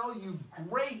will tell you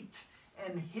great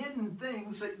and hidden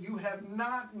things that you have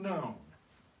not known.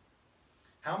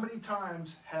 How many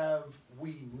times have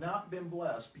we not been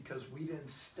blessed because we didn't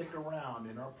stick around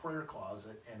in our prayer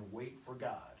closet and wait for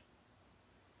God?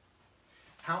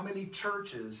 How many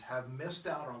churches have missed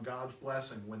out on God's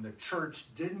blessing when the church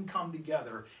didn't come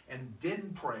together and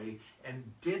didn't pray and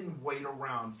didn't wait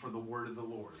around for the word of the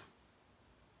Lord?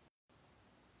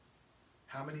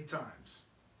 How many times?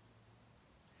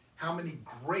 How many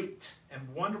great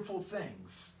and wonderful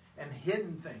things and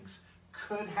hidden things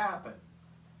could happen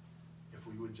if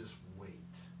we would just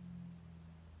wait?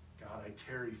 God, I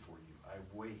tarry for you. I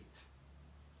wait.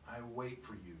 I wait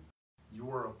for you.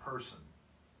 You are a person.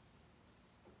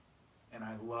 And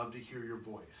I love to hear your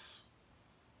voice.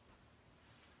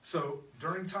 So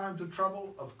during times of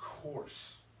trouble, of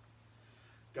course,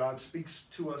 God speaks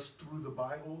to us through the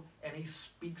Bible, and he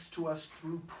speaks to us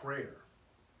through prayer.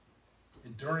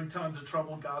 And during times of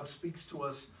trouble, God speaks to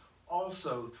us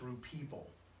also through people.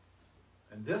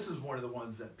 And this is one of the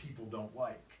ones that people don't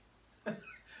like.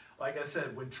 Like I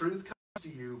said, when truth comes to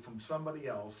you from somebody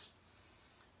else,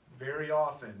 very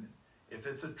often, if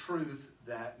it's a truth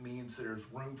that means there's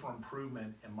room for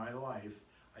improvement in my life,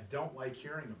 I don't like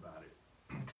hearing about it.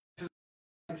 Because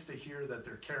I like to hear that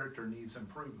their character needs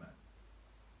improvement.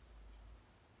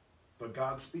 But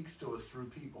God speaks to us through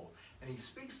people. And he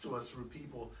speaks to us through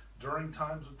people during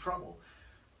times of trouble.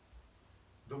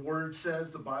 The word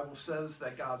says, the Bible says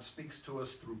that God speaks to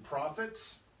us through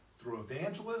prophets, through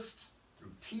evangelists,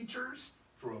 through teachers,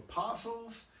 through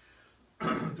apostles,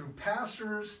 through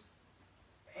pastors,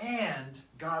 and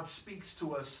God speaks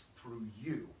to us through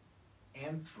you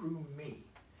and through me.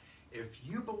 If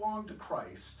you belong to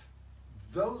Christ,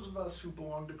 those of us who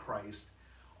belong to Christ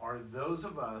are those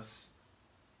of us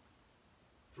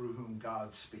through whom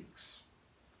God speaks.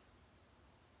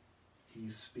 He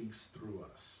speaks through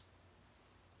us.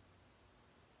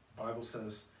 The Bible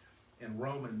says in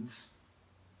Romans,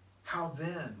 how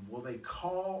then will they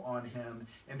call on him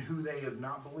in who they have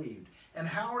not believed? And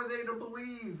how are they to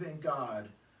believe in God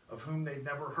of whom they've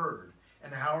never heard?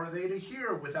 And how are they to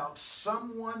hear without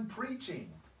someone preaching?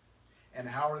 And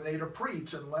how are they to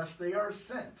preach unless they are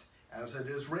sent? As it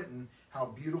is written, how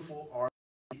beautiful are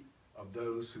the feet of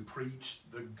those who preach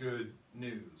the good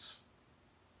news.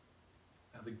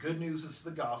 Now the good news is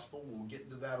the gospel. We'll get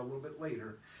into that a little bit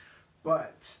later.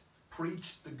 But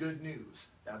preach the good news.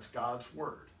 That's God's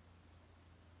word.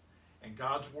 And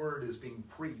God's word is being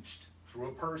preached through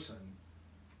a person.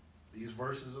 These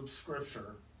verses of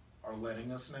Scripture are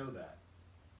letting us know that.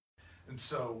 And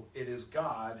so it is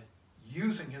God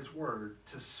using his word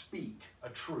to speak a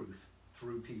truth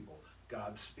through people.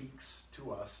 God speaks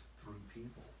to us through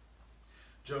people.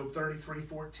 Job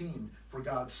 33:14, for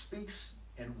God speaks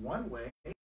in one way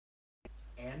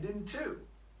and in two,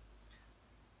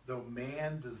 though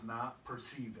man does not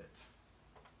perceive it.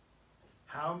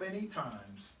 How many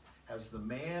times has the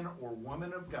man or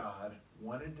woman of God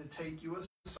wanted to take you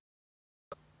aside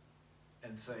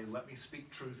and say, let me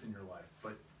speak truth in your life,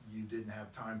 but you didn't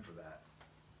have time for that?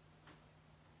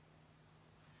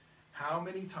 How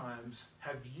many times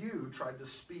have you tried to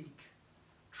speak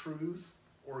truth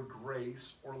or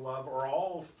grace or love or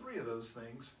all three of those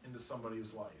things into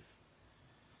somebody's life,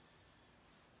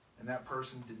 and that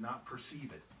person did not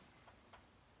perceive it?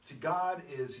 See, God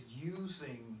is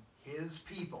using his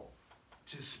people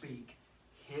to speak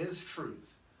his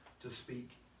truth, to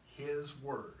speak his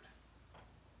word.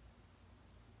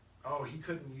 Oh, he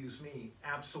couldn't use me.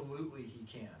 Absolutely he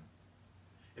can.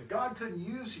 If God couldn't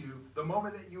use you the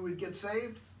moment that you would get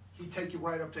saved, he'd take you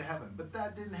right up to heaven. But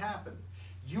that didn't happen.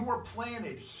 You were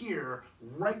planted here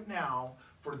right now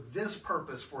for this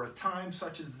purpose, for a time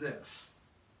such as this.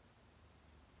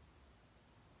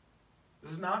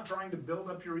 This is not trying to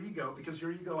build up your ego, because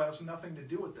your ego has nothing to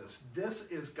do with this. This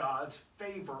is God's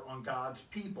favor on God's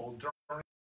people during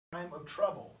a time of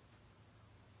trouble.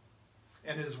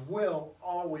 And his will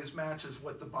always matches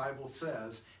what the Bible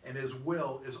says, and his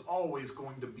will is always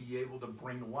going to be able to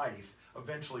bring life.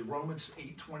 Eventually, Romans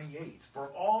 8:28, for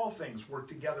all things work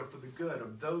together for the good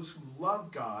of those who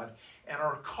love God and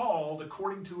are called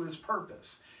according to his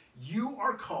purpose. You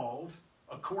are called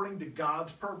according to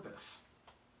God's purpose.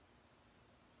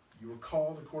 You are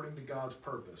called according to God's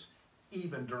purpose,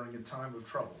 even during a time of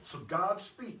trouble. So God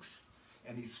speaks,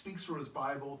 and he speaks through his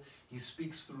Bible, he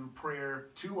speaks through prayer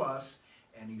to us,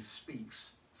 and he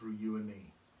speaks through you and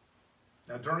me.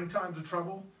 Now, during times of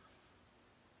trouble,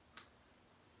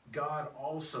 God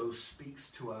also speaks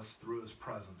to us through his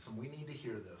presence, and we need to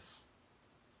hear this.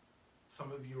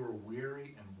 Some of you are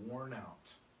weary and worn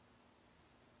out.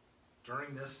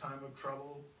 During this time of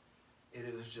trouble, it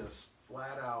is just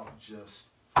flat out just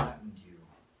flattened you.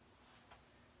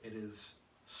 It has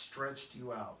stretched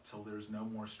you out till there's no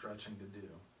more stretching to do.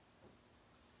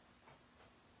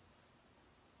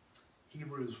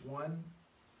 Hebrews 1,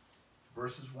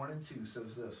 verses 1 and 2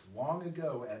 says this: Long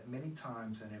ago, at many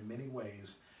times and in many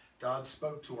ways, God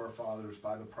spoke to our fathers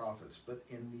by the prophets, but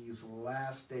in these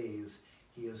last days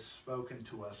he has spoken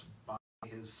to us by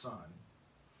his Son,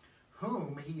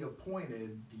 whom he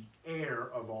appointed the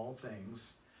heir of all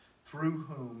things, through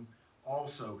whom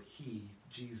also he,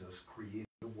 Jesus, created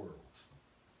the world.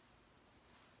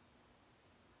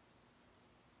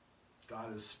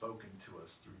 God has spoken to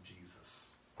us through Jesus.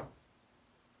 When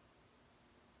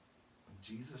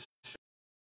Jesus shows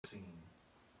up on the scene,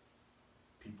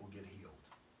 people get healed.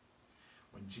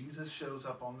 When Jesus shows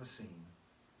up on the scene,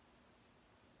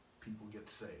 people get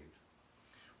saved.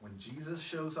 When Jesus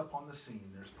shows up on the scene,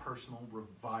 there's personal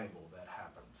revival that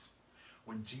happens.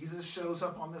 When Jesus shows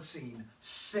up on the scene,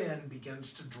 sin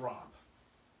begins to drop.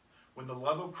 When the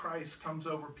love of Christ comes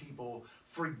over people,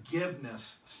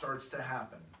 forgiveness starts to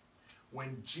happen.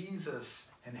 When Jesus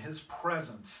and his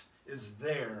presence is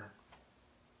there,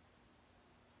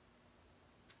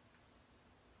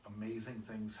 amazing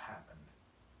things happen.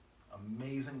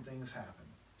 Amazing things happen.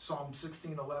 Psalm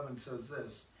 16:11 says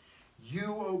this: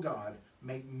 You, O God,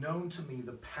 make known to me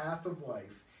the path of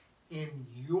life. In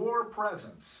your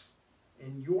presence,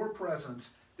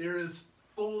 there is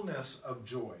fullness of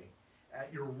joy.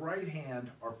 At your right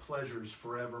hand are pleasures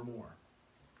forevermore.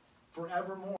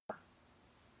 Forevermore.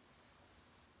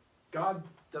 God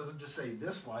doesn't just say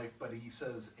this life, but he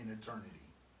says in eternity.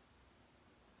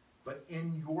 But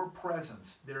in your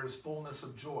presence, there is fullness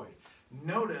of joy.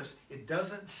 Notice, it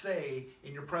doesn't say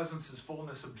in your presence is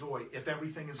fullness of joy if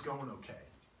everything is going okay.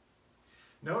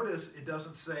 Notice, it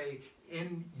doesn't say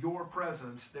in your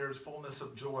presence there's fullness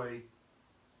of joy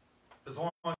as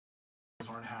long as things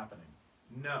aren't happening.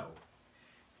 No.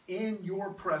 In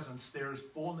your presence there's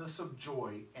fullness of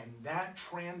joy, and that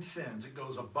transcends, it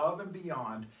goes above and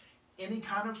beyond any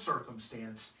kind of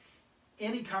circumstance,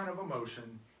 any kind of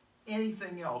emotion,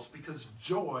 anything else, because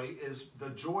the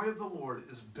joy of the Lord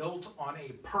is built on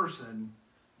a person,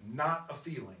 not a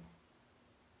feeling.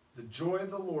 The joy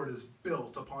of the Lord is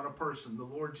built upon a person, the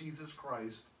Lord Jesus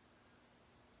Christ,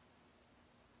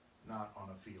 not on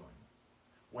a feeling.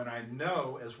 When I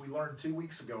know, as we learned 2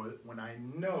 weeks ago, when I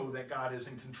know that God is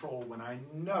in control, when I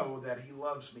know that he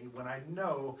loves me, when I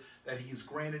know that he's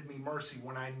granted me mercy,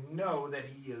 when I know that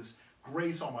he is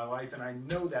grace on my life, and I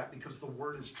know that because the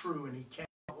word is true and he can't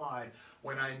lie.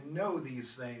 When I know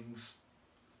these things,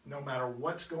 no matter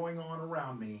what's going on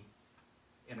around me,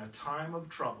 in a time of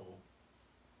trouble,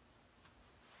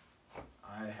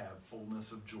 I have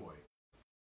fullness of joy.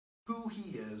 Who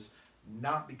he is,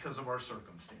 not because of our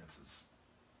circumstances.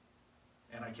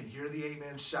 And I can hear the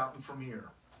amen shouting from here.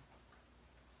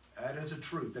 That is a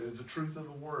truth. That is the truth of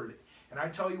the word. And I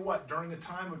tell you what, during a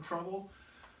time of trouble,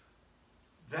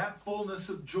 that fullness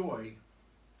of joy,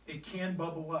 it can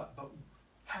bubble up, but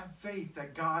have faith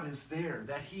that God is there,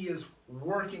 that he is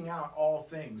working out all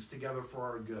things together for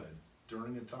our good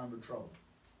during a time of trouble.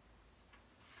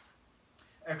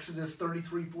 Exodus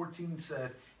 33:14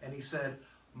 said, and he said,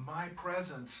 my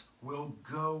presence will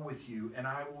go with you and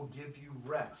I will give you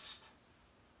rest.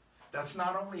 That's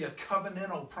not only a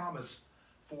covenantal promise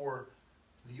for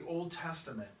the Old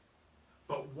Testament,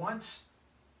 but once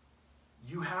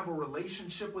you have a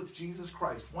relationship with Jesus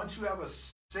Christ, once you have a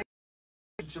safe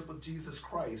relationship with Jesus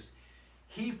Christ,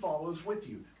 he follows with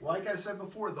you. Like I said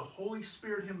before, the Holy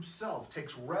Spirit himself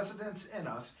takes residence in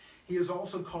us. He is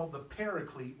also called the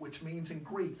Paraclete, which means in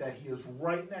Greek that he is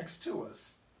right next to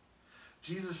us.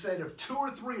 Jesus said, if 2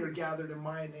 or 3 are gathered in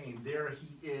my name, there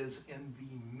he is in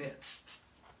the midst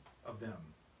of them.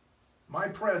 My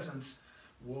presence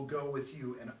will go with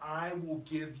you, and I will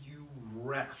give you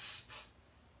rest.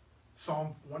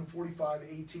 Psalm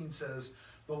 145:18 says,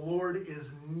 the Lord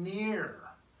is near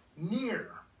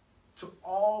to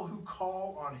all who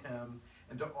call on him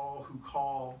and to all who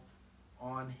call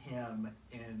on him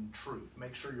in truth.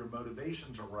 Make sure your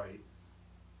motivations are right.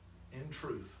 In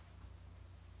truth.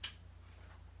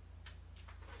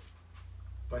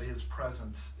 But his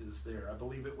presence is there. I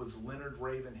believe it was Leonard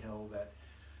Ravenhill that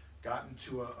got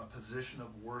into a position of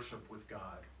worship with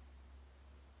God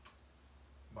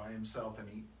by himself, and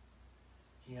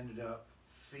he ended up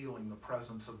feeling the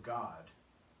presence of God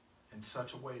in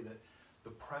such a way that The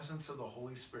presence of the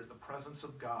Holy Spirit, the presence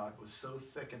of God was so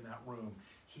thick in that room,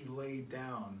 he laid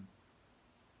down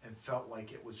and felt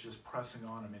like it was just pressing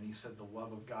on him. And he said the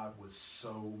love of God was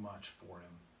so much for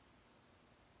him.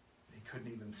 He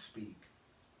couldn't even speak.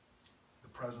 The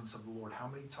presence of the Lord. How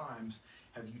many times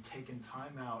have you taken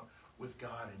time out with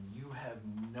God and you have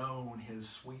known his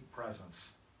sweet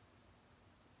presence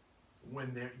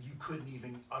when you couldn't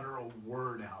even utter a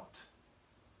word out?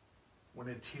 When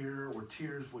a tear or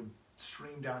tears would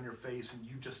stream down your face and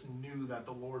you just knew that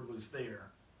the Lord was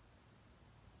there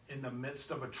in the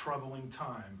midst of a troubling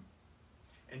time.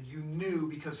 And you knew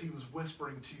because he was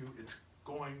whispering to you, it's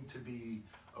going to be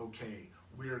okay.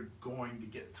 We're going to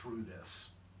get through this.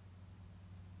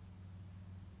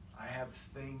 I have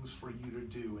things for you to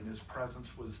do, and his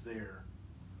presence was there.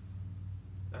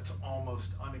 That's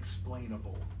almost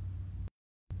unexplainable.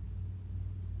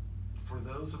 For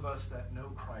those of us that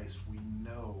know Christ, we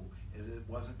know it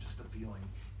wasn't just a feeling.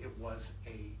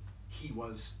 He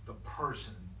was the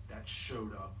person that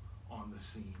showed up on the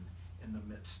scene in the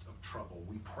midst of trouble.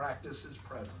 We practice his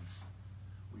presence.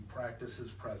 We practice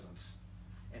his presence.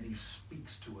 And he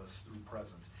speaks to us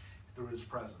through his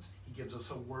presence. He gives us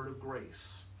a word of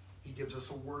grace. He gives us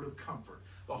a word of comfort.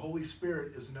 The Holy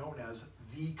Spirit is known as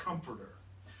the Comforter.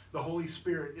 The Holy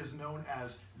Spirit is known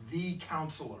as the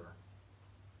Counselor.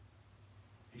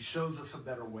 He shows us a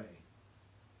better way.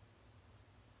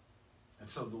 And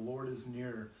so the Lord is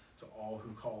near to all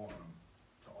who call on him,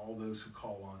 to all those who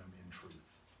call on him in truth.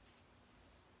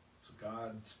 So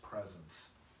God's presence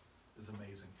is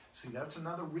amazing. See, that's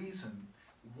another reason,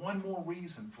 one more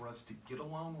reason for us to get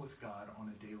alone with God on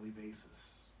a daily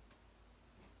basis.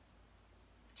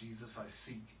 Jesus, I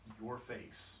seek your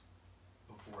face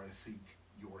before I seek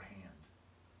your hand.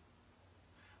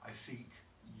 I seek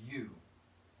you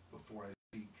before I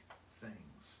seek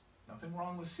things. Nothing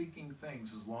wrong with seeking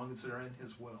things as long as they're in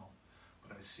his will.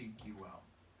 But I seek you out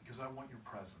because I want your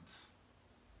presence.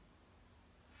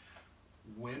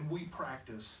 When we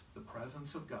practice the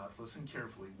presence of God, listen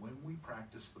carefully, when we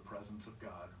practice the presence of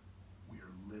God, we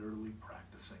are literally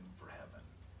practicing for heaven.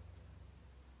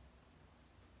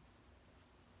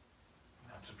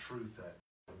 That's a truth that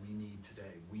we need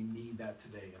today. We need that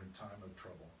today in a time of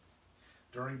trouble.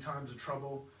 During times of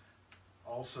trouble,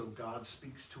 also God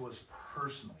speaks to us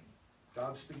personally.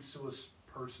 God speaks to us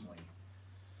personally.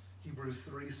 Hebrews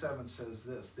 3:7 says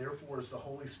this, therefore, as the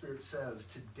Holy Spirit says,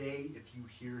 today if you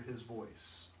hear his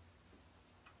voice.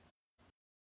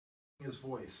 His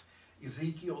voice.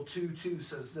 Ezekiel 2:2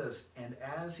 says this, and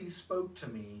as he spoke to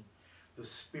me, the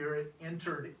Spirit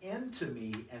entered into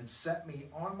me and set me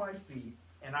on my feet,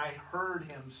 and I heard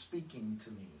him speaking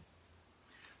to me.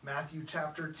 Matthew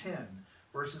chapter 10,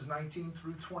 verses 19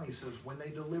 through 20 says, when they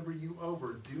deliver you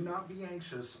over, do not be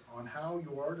anxious on how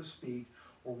you are to speak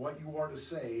or what you are to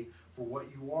say, for what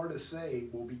you are to say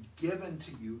will be given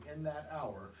to you in that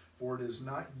hour. For it is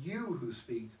not you who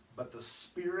speak, but the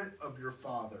Spirit of your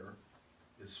Father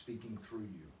is speaking through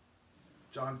you.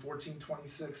 John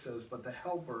 14:26 says, but the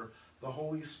Helper, the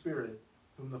Holy Spirit,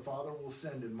 whom the Father will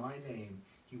send in my name,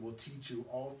 he will teach you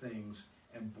all things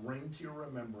and bring to your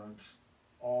remembrance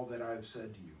all that I have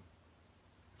said to you.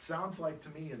 It sounds like to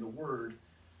me in the Word,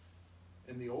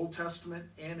 in the Old Testament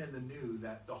and in the New,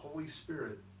 that the Holy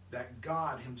Spirit, that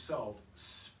God himself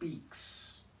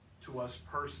speaks to us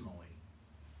personally.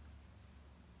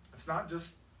 It's not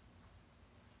just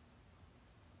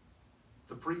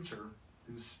the preacher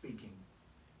who's speaking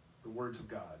the words of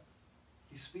God.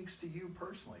 He speaks to you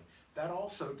personally. That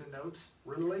also denotes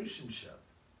relationship.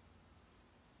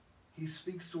 He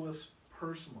speaks to us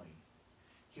personally.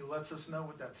 He lets us know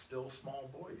with that still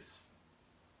small voice.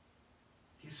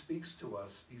 He speaks to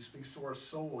us. He speaks to our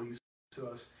soul. He speaks to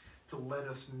us to let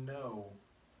us know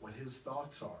what his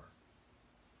thoughts are.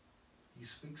 He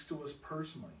speaks to us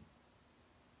personally.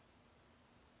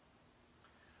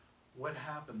 What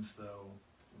happens, though,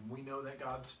 we know that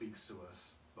God speaks to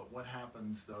us, but what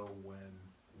happens, though, when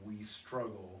we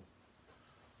struggle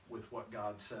with what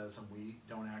God says and we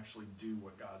don't actually do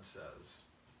what God says?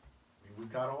 I mean,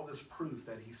 we've got all this proof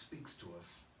that he speaks to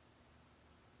us.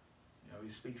 You know, he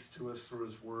speaks to us through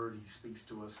his word. He speaks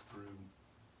to us through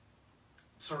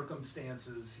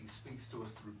circumstances. He speaks to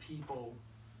us through people.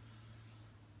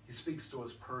 He speaks to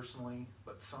us personally.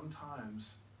 But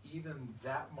sometimes, even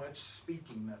that much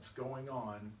speaking that's going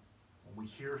on, when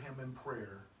we hear him in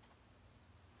prayer,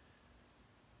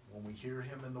 when we hear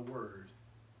him in the word,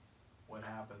 what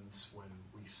happens when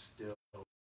we still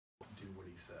do what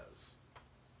he says?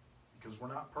 Because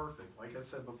we're not perfect. Like I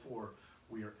said before,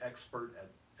 we are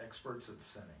experts at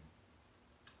sinning.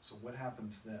 So what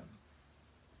happens then?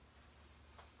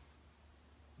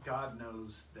 God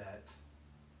knows that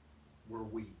we're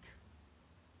weak.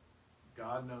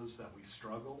 God knows that we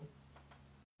struggle.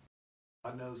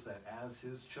 God knows that as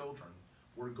his children,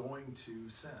 we're going to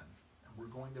sin and we're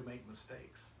going to make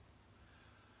mistakes.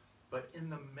 But in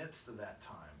the midst of that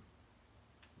time,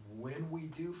 when we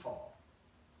do fall,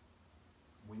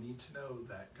 we need to know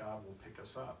that God will pick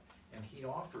us up. And he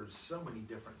offers so many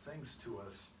different things to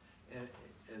us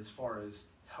as far as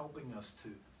helping us to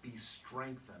be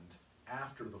strengthened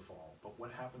after the fall. But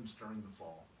what happens during the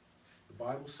fall? The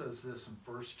Bible says this in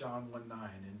 1 John 1:9,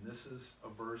 and this is a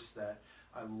verse that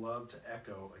I love to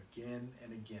echo again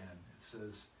and again. It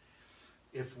says,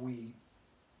 if we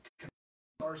confess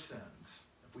our sins,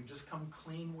 if we just come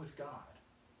clean with God,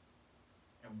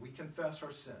 and we confess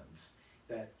our sins,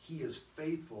 that he is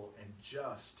faithful and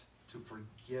just to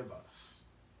forgive us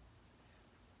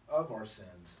of our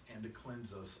sins and to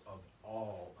cleanse us of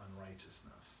all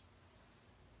unrighteousness.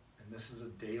 And this is a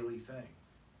daily thing.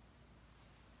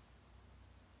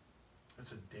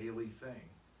 It's a daily thing.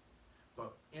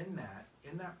 But in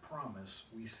that promise,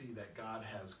 we see that God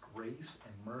has grace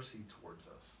and mercy towards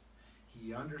us.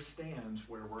 He understands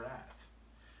where we're at.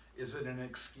 Is it an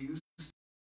excuse to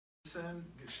sin?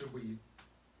 Should we,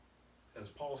 as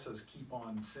Paul says, keep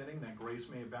on sinning that grace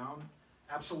may abound?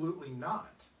 Absolutely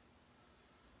not.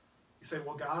 You say,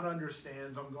 well, God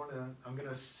understands I'm going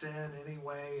to sin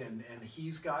anyway, and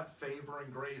he's got favor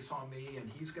and grace on me, and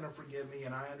he's going to forgive me,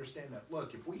 and I understand that.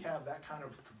 Look, if we have that kind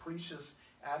of capricious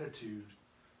attitude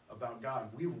about God,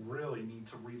 we really need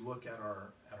to relook at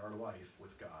our life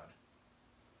with God.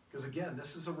 Because again,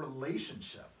 this is a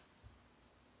relationship.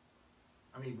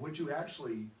 I mean, would you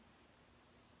actually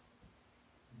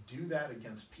do that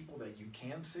against people that you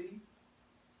can see?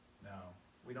 No,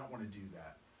 we don't want to do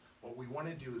that. What we want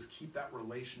to do is keep that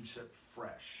relationship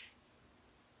fresh.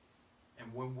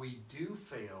 And when we do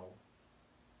fail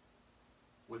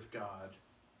with God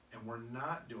and we're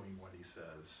not doing what he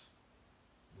says,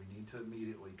 we need to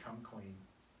immediately come clean,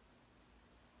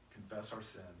 confess our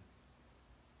sin,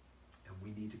 and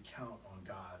we need to count on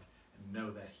God and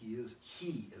know that he is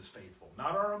faithful.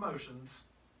 Not our emotions.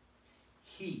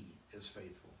 He is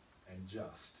faithful and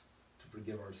just to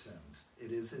forgive our sins.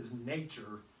 It is his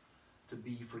nature to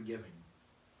be forgiving.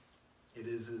 It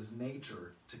is his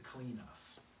nature to clean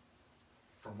us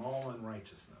from all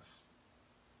unrighteousness.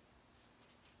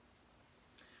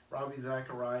 Ravi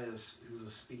Zacharias, who's a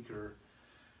speaker,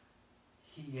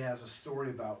 he has a story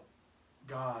about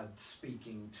God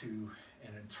speaking to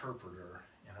an interpreter,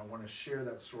 and I want to share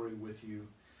that story with you.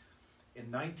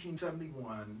 In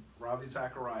 1971, Ravi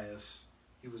Zacharias,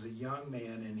 he was a young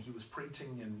man, and he was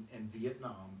preaching in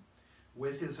Vietnam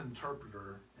with his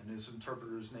interpreter, and his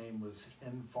interpreter's name was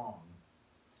Hen Phong.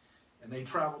 And they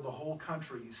traveled the whole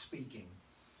country speaking.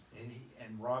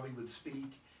 And Ravi would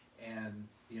speak, and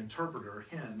the interpreter,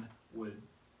 Hen, would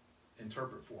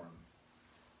interpret for him.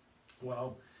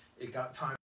 Well, it got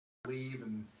time to leave,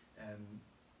 and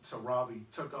so Ravi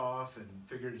took off and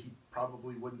figured he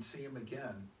probably wouldn't see him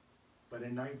again. But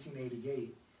in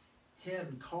 1988,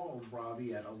 Hen called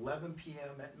Ravi at 11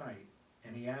 p.m. at night,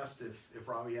 and he asked if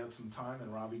Ravi had some time,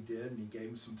 and Ravi did, and he gave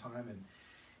him some time,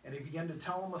 and he began to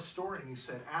tell him a story, and he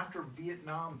said after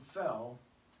Vietnam fell,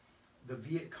 the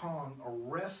Viet Cong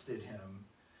arrested him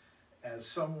as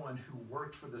someone who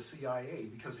worked for the CIA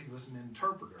because he was an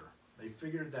interpreter. They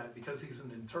figured that because he's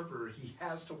an interpreter, he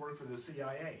has to work for the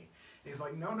CIA. And he's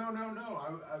like, no,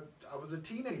 I was a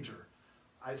teenager.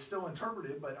 I still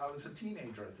interpreted, but I was a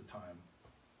teenager at the time.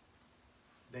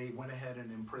 They went ahead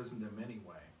and imprisoned him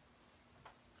anyway.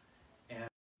 And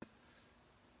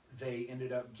they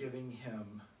ended up giving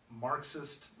him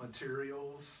Marxist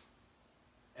materials,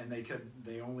 and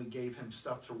they only gave him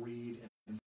stuff to read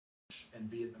in French and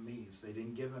Vietnamese. They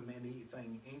didn't give him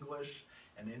anything English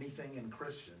and anything in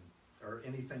Christian, or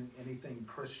anything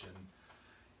Christian.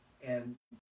 And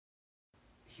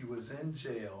he was in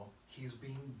jail. He's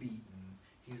being beaten.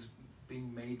 He's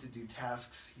being made to do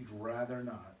tasks he'd rather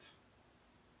not.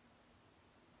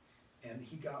 And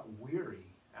he got weary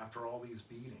after all these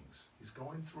beatings. He's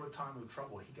going through a time of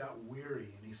trouble. He got weary,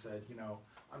 and he said,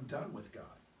 I'm done with God.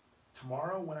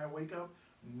 Tomorrow when I wake up,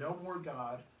 no more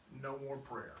God, no more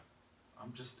prayer.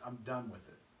 I'm done with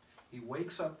it. He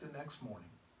wakes up the next morning,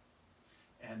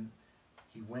 and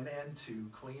he went in to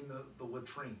clean the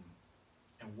latrine.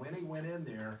 And when he went in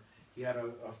there, he had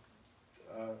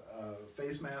a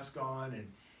face mask on,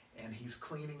 and he's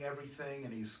cleaning everything,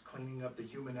 and he's cleaning up the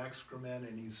human excrement,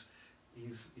 and he's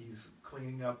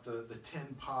cleaning up the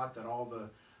tin pot that all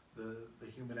the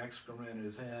human excrement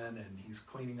is in, and he's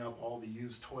cleaning up all the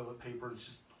used toilet paper. It's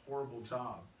just a horrible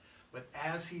job. But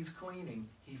as he's cleaning,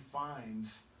 he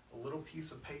finds a little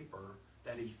piece of paper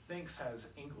that he thinks has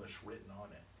English written on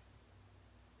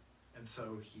it. And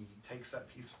so he takes that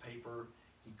piece of paper,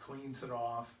 he cleans it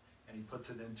off, and he puts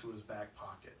it into his back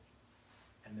pocket.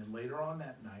 And then later on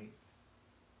that night,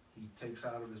 he takes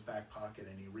out of his back pocket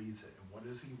and he reads it. And what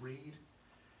does he read?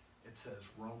 It says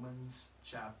Romans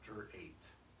chapter 8.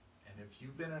 And if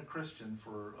you've been a Christian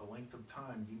for a length of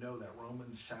time, you know that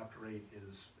Romans chapter 8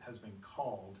 has been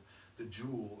called the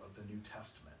jewel of the New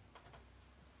Testament.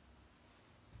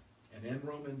 And in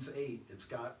Romans 8, it's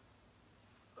got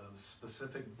a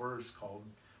specific verse called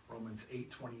Romans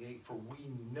 8:28. For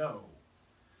we know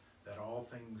that all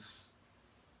things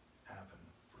happen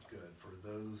for good for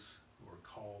those who are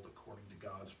called according to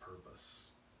God's purpose.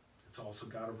 It's also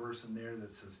got a verse in there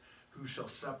that says, who shall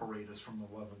separate us from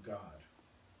the love of God?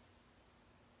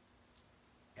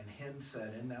 And Hen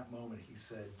said, in that moment, he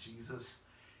said, Jesus,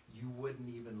 you wouldn't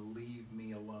even leave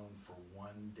me alone for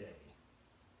one day.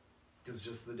 Because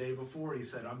just the day before, he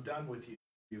said, I'm done with you.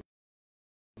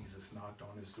 Jesus knocked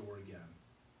on his door again.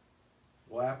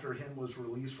 Well, after Hen was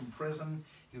released from prison,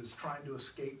 he was trying to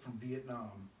escape from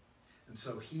Vietnam. And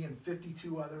so he and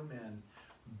 52 other men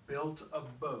built a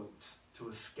boat to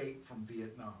escape from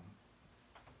Vietnam.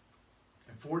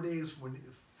 And 4 days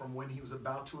from when he was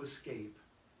about to escape,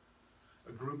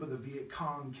 a group of the Viet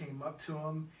Cong came up to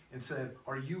him and said,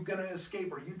 are you going to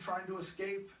escape? Are you trying to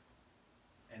escape?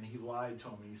 And he lied to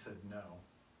him. He said, no.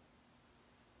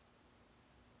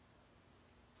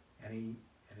 And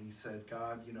he said,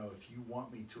 God, you know, if you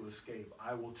want me to escape,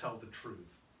 I will tell the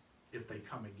truth if they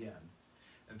come again.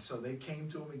 And so they came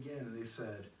to him again and they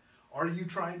said, are you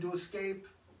trying to escape?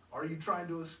 Are you trying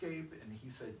to escape? And he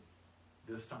said,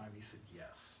 this time he said,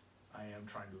 yes, I am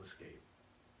trying to escape.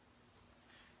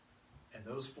 And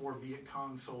those 4 Viet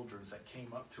Cong soldiers that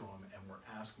came up to him and were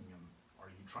asking him, are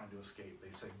you trying to escape?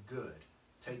 They said, good,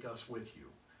 take us with you.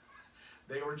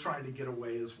 They were trying to get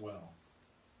away as well.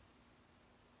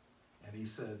 And he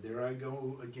said, there I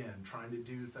go again, trying to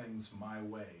do things my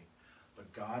way.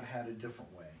 But God had a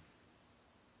different way.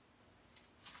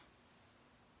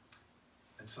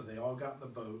 And so they all got in the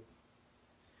boat.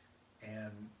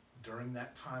 And during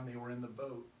that time they were in the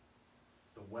boat,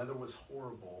 the weather was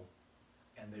horrible.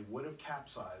 And they would have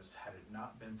capsized had it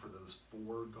not been for those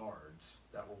 4 guards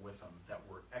that were with them that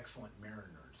were excellent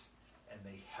mariners. And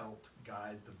they helped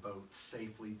guide the boat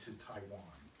safely to Taiwan.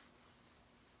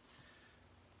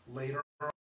 Later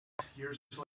on, years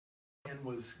later, Hen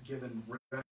was given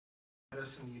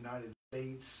medicine in the United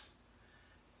States.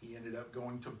 He ended up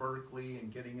going to Berkeley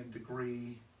and getting a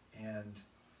degree, and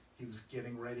he was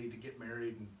getting ready to get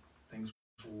married, and things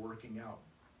were working out.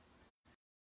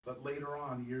 But later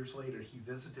on, years later, he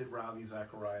visited Ravi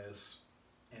Zacharias,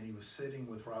 and he was sitting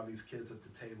with Ravi's kids at the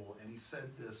table, and he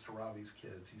said this to Ravi's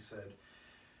kids. He said,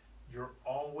 you're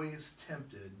always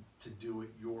tempted to do it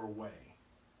your way.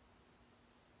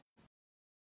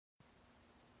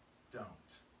 Don't.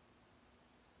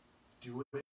 Do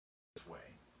it this way.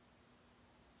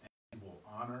 And he will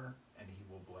honor and he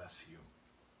will bless you.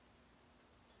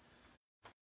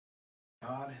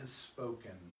 God has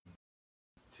spoken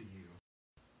to you.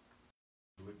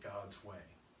 Do it God's way.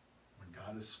 When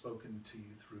God has spoken to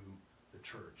you through the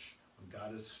church, when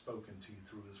God has spoken to you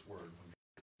through his word, when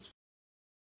God has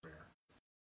spoken prayer,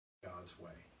 God's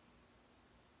way.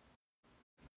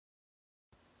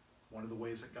 One of the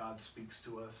ways that God speaks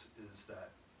to us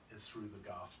is through the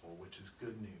gospel, which is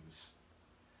good news.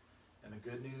 And the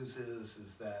good news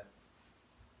is that,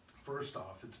 first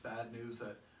off, it's bad news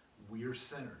that we are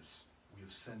sinners. We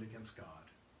have sinned against God.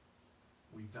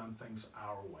 We've done things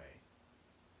our way.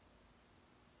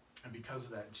 And because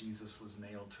of that, Jesus was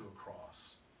nailed to a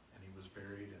cross, and he was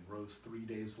buried and rose 3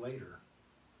 days later.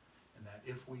 And that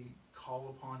if we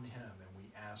call upon him and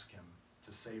we ask him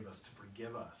to save us, to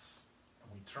forgive us,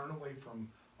 and we turn away from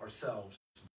ourselves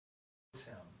to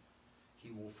him,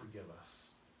 he will forgive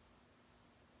us.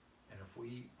 And if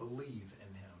we believe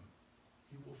in him,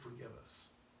 he will forgive us.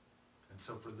 And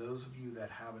so for those of you that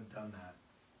haven't done that,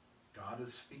 God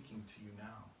is speaking to you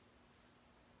now.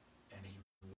 And he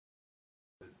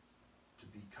wants to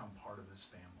become part of his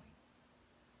family.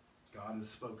 God has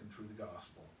spoken through the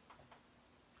gospel.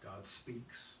 God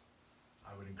speaks.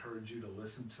 I would encourage you to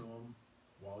listen to him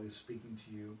while he's speaking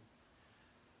to you.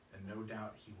 And no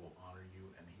doubt he will honor you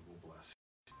and he will bless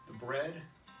you. The bread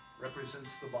represents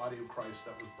the body of Christ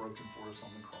that was broken for us on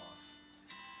the cross.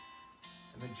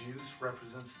 And the juice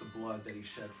represents the blood that he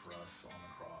shed for us on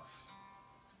the cross.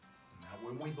 And that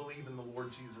when we believe in the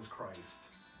Lord Jesus Christ,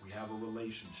 we have a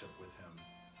relationship with him.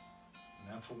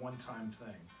 And that's a one-time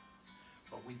thing.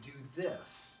 But we do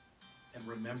this in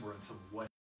remembrance of what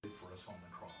he did for us on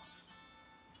the cross.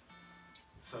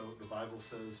 So the Bible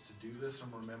says to do this in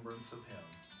remembrance of him.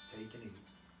 Take and eat.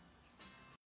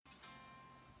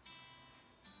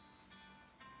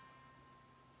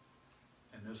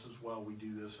 And this as well, we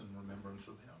do this in remembrance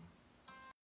of him.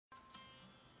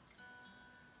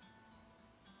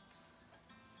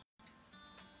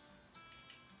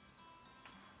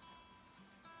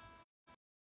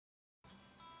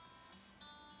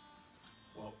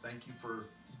 Well, thank you for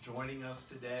joining us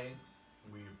today.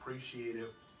 We appreciate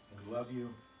it. We love you.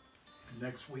 And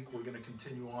next week, we're going to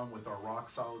continue on with our Rock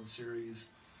Solid series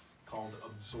called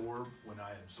Absorb, when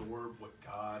I absorb what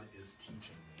God is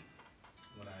teaching me.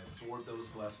 When I absorb those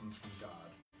lessons from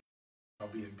God.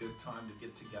 It'll be a good time to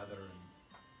get together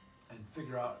and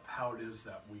figure out how it is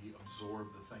that we absorb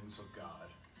the things of God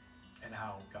and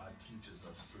how God teaches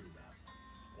us through that.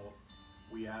 Well,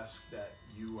 we ask that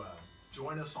you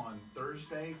join us on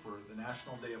Thursday for the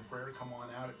National Day of Prayer. Come on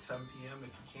out at 7 p.m. if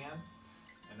you can.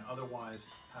 And otherwise,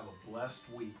 have a blessed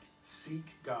week. Seek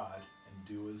God and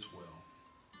do his will.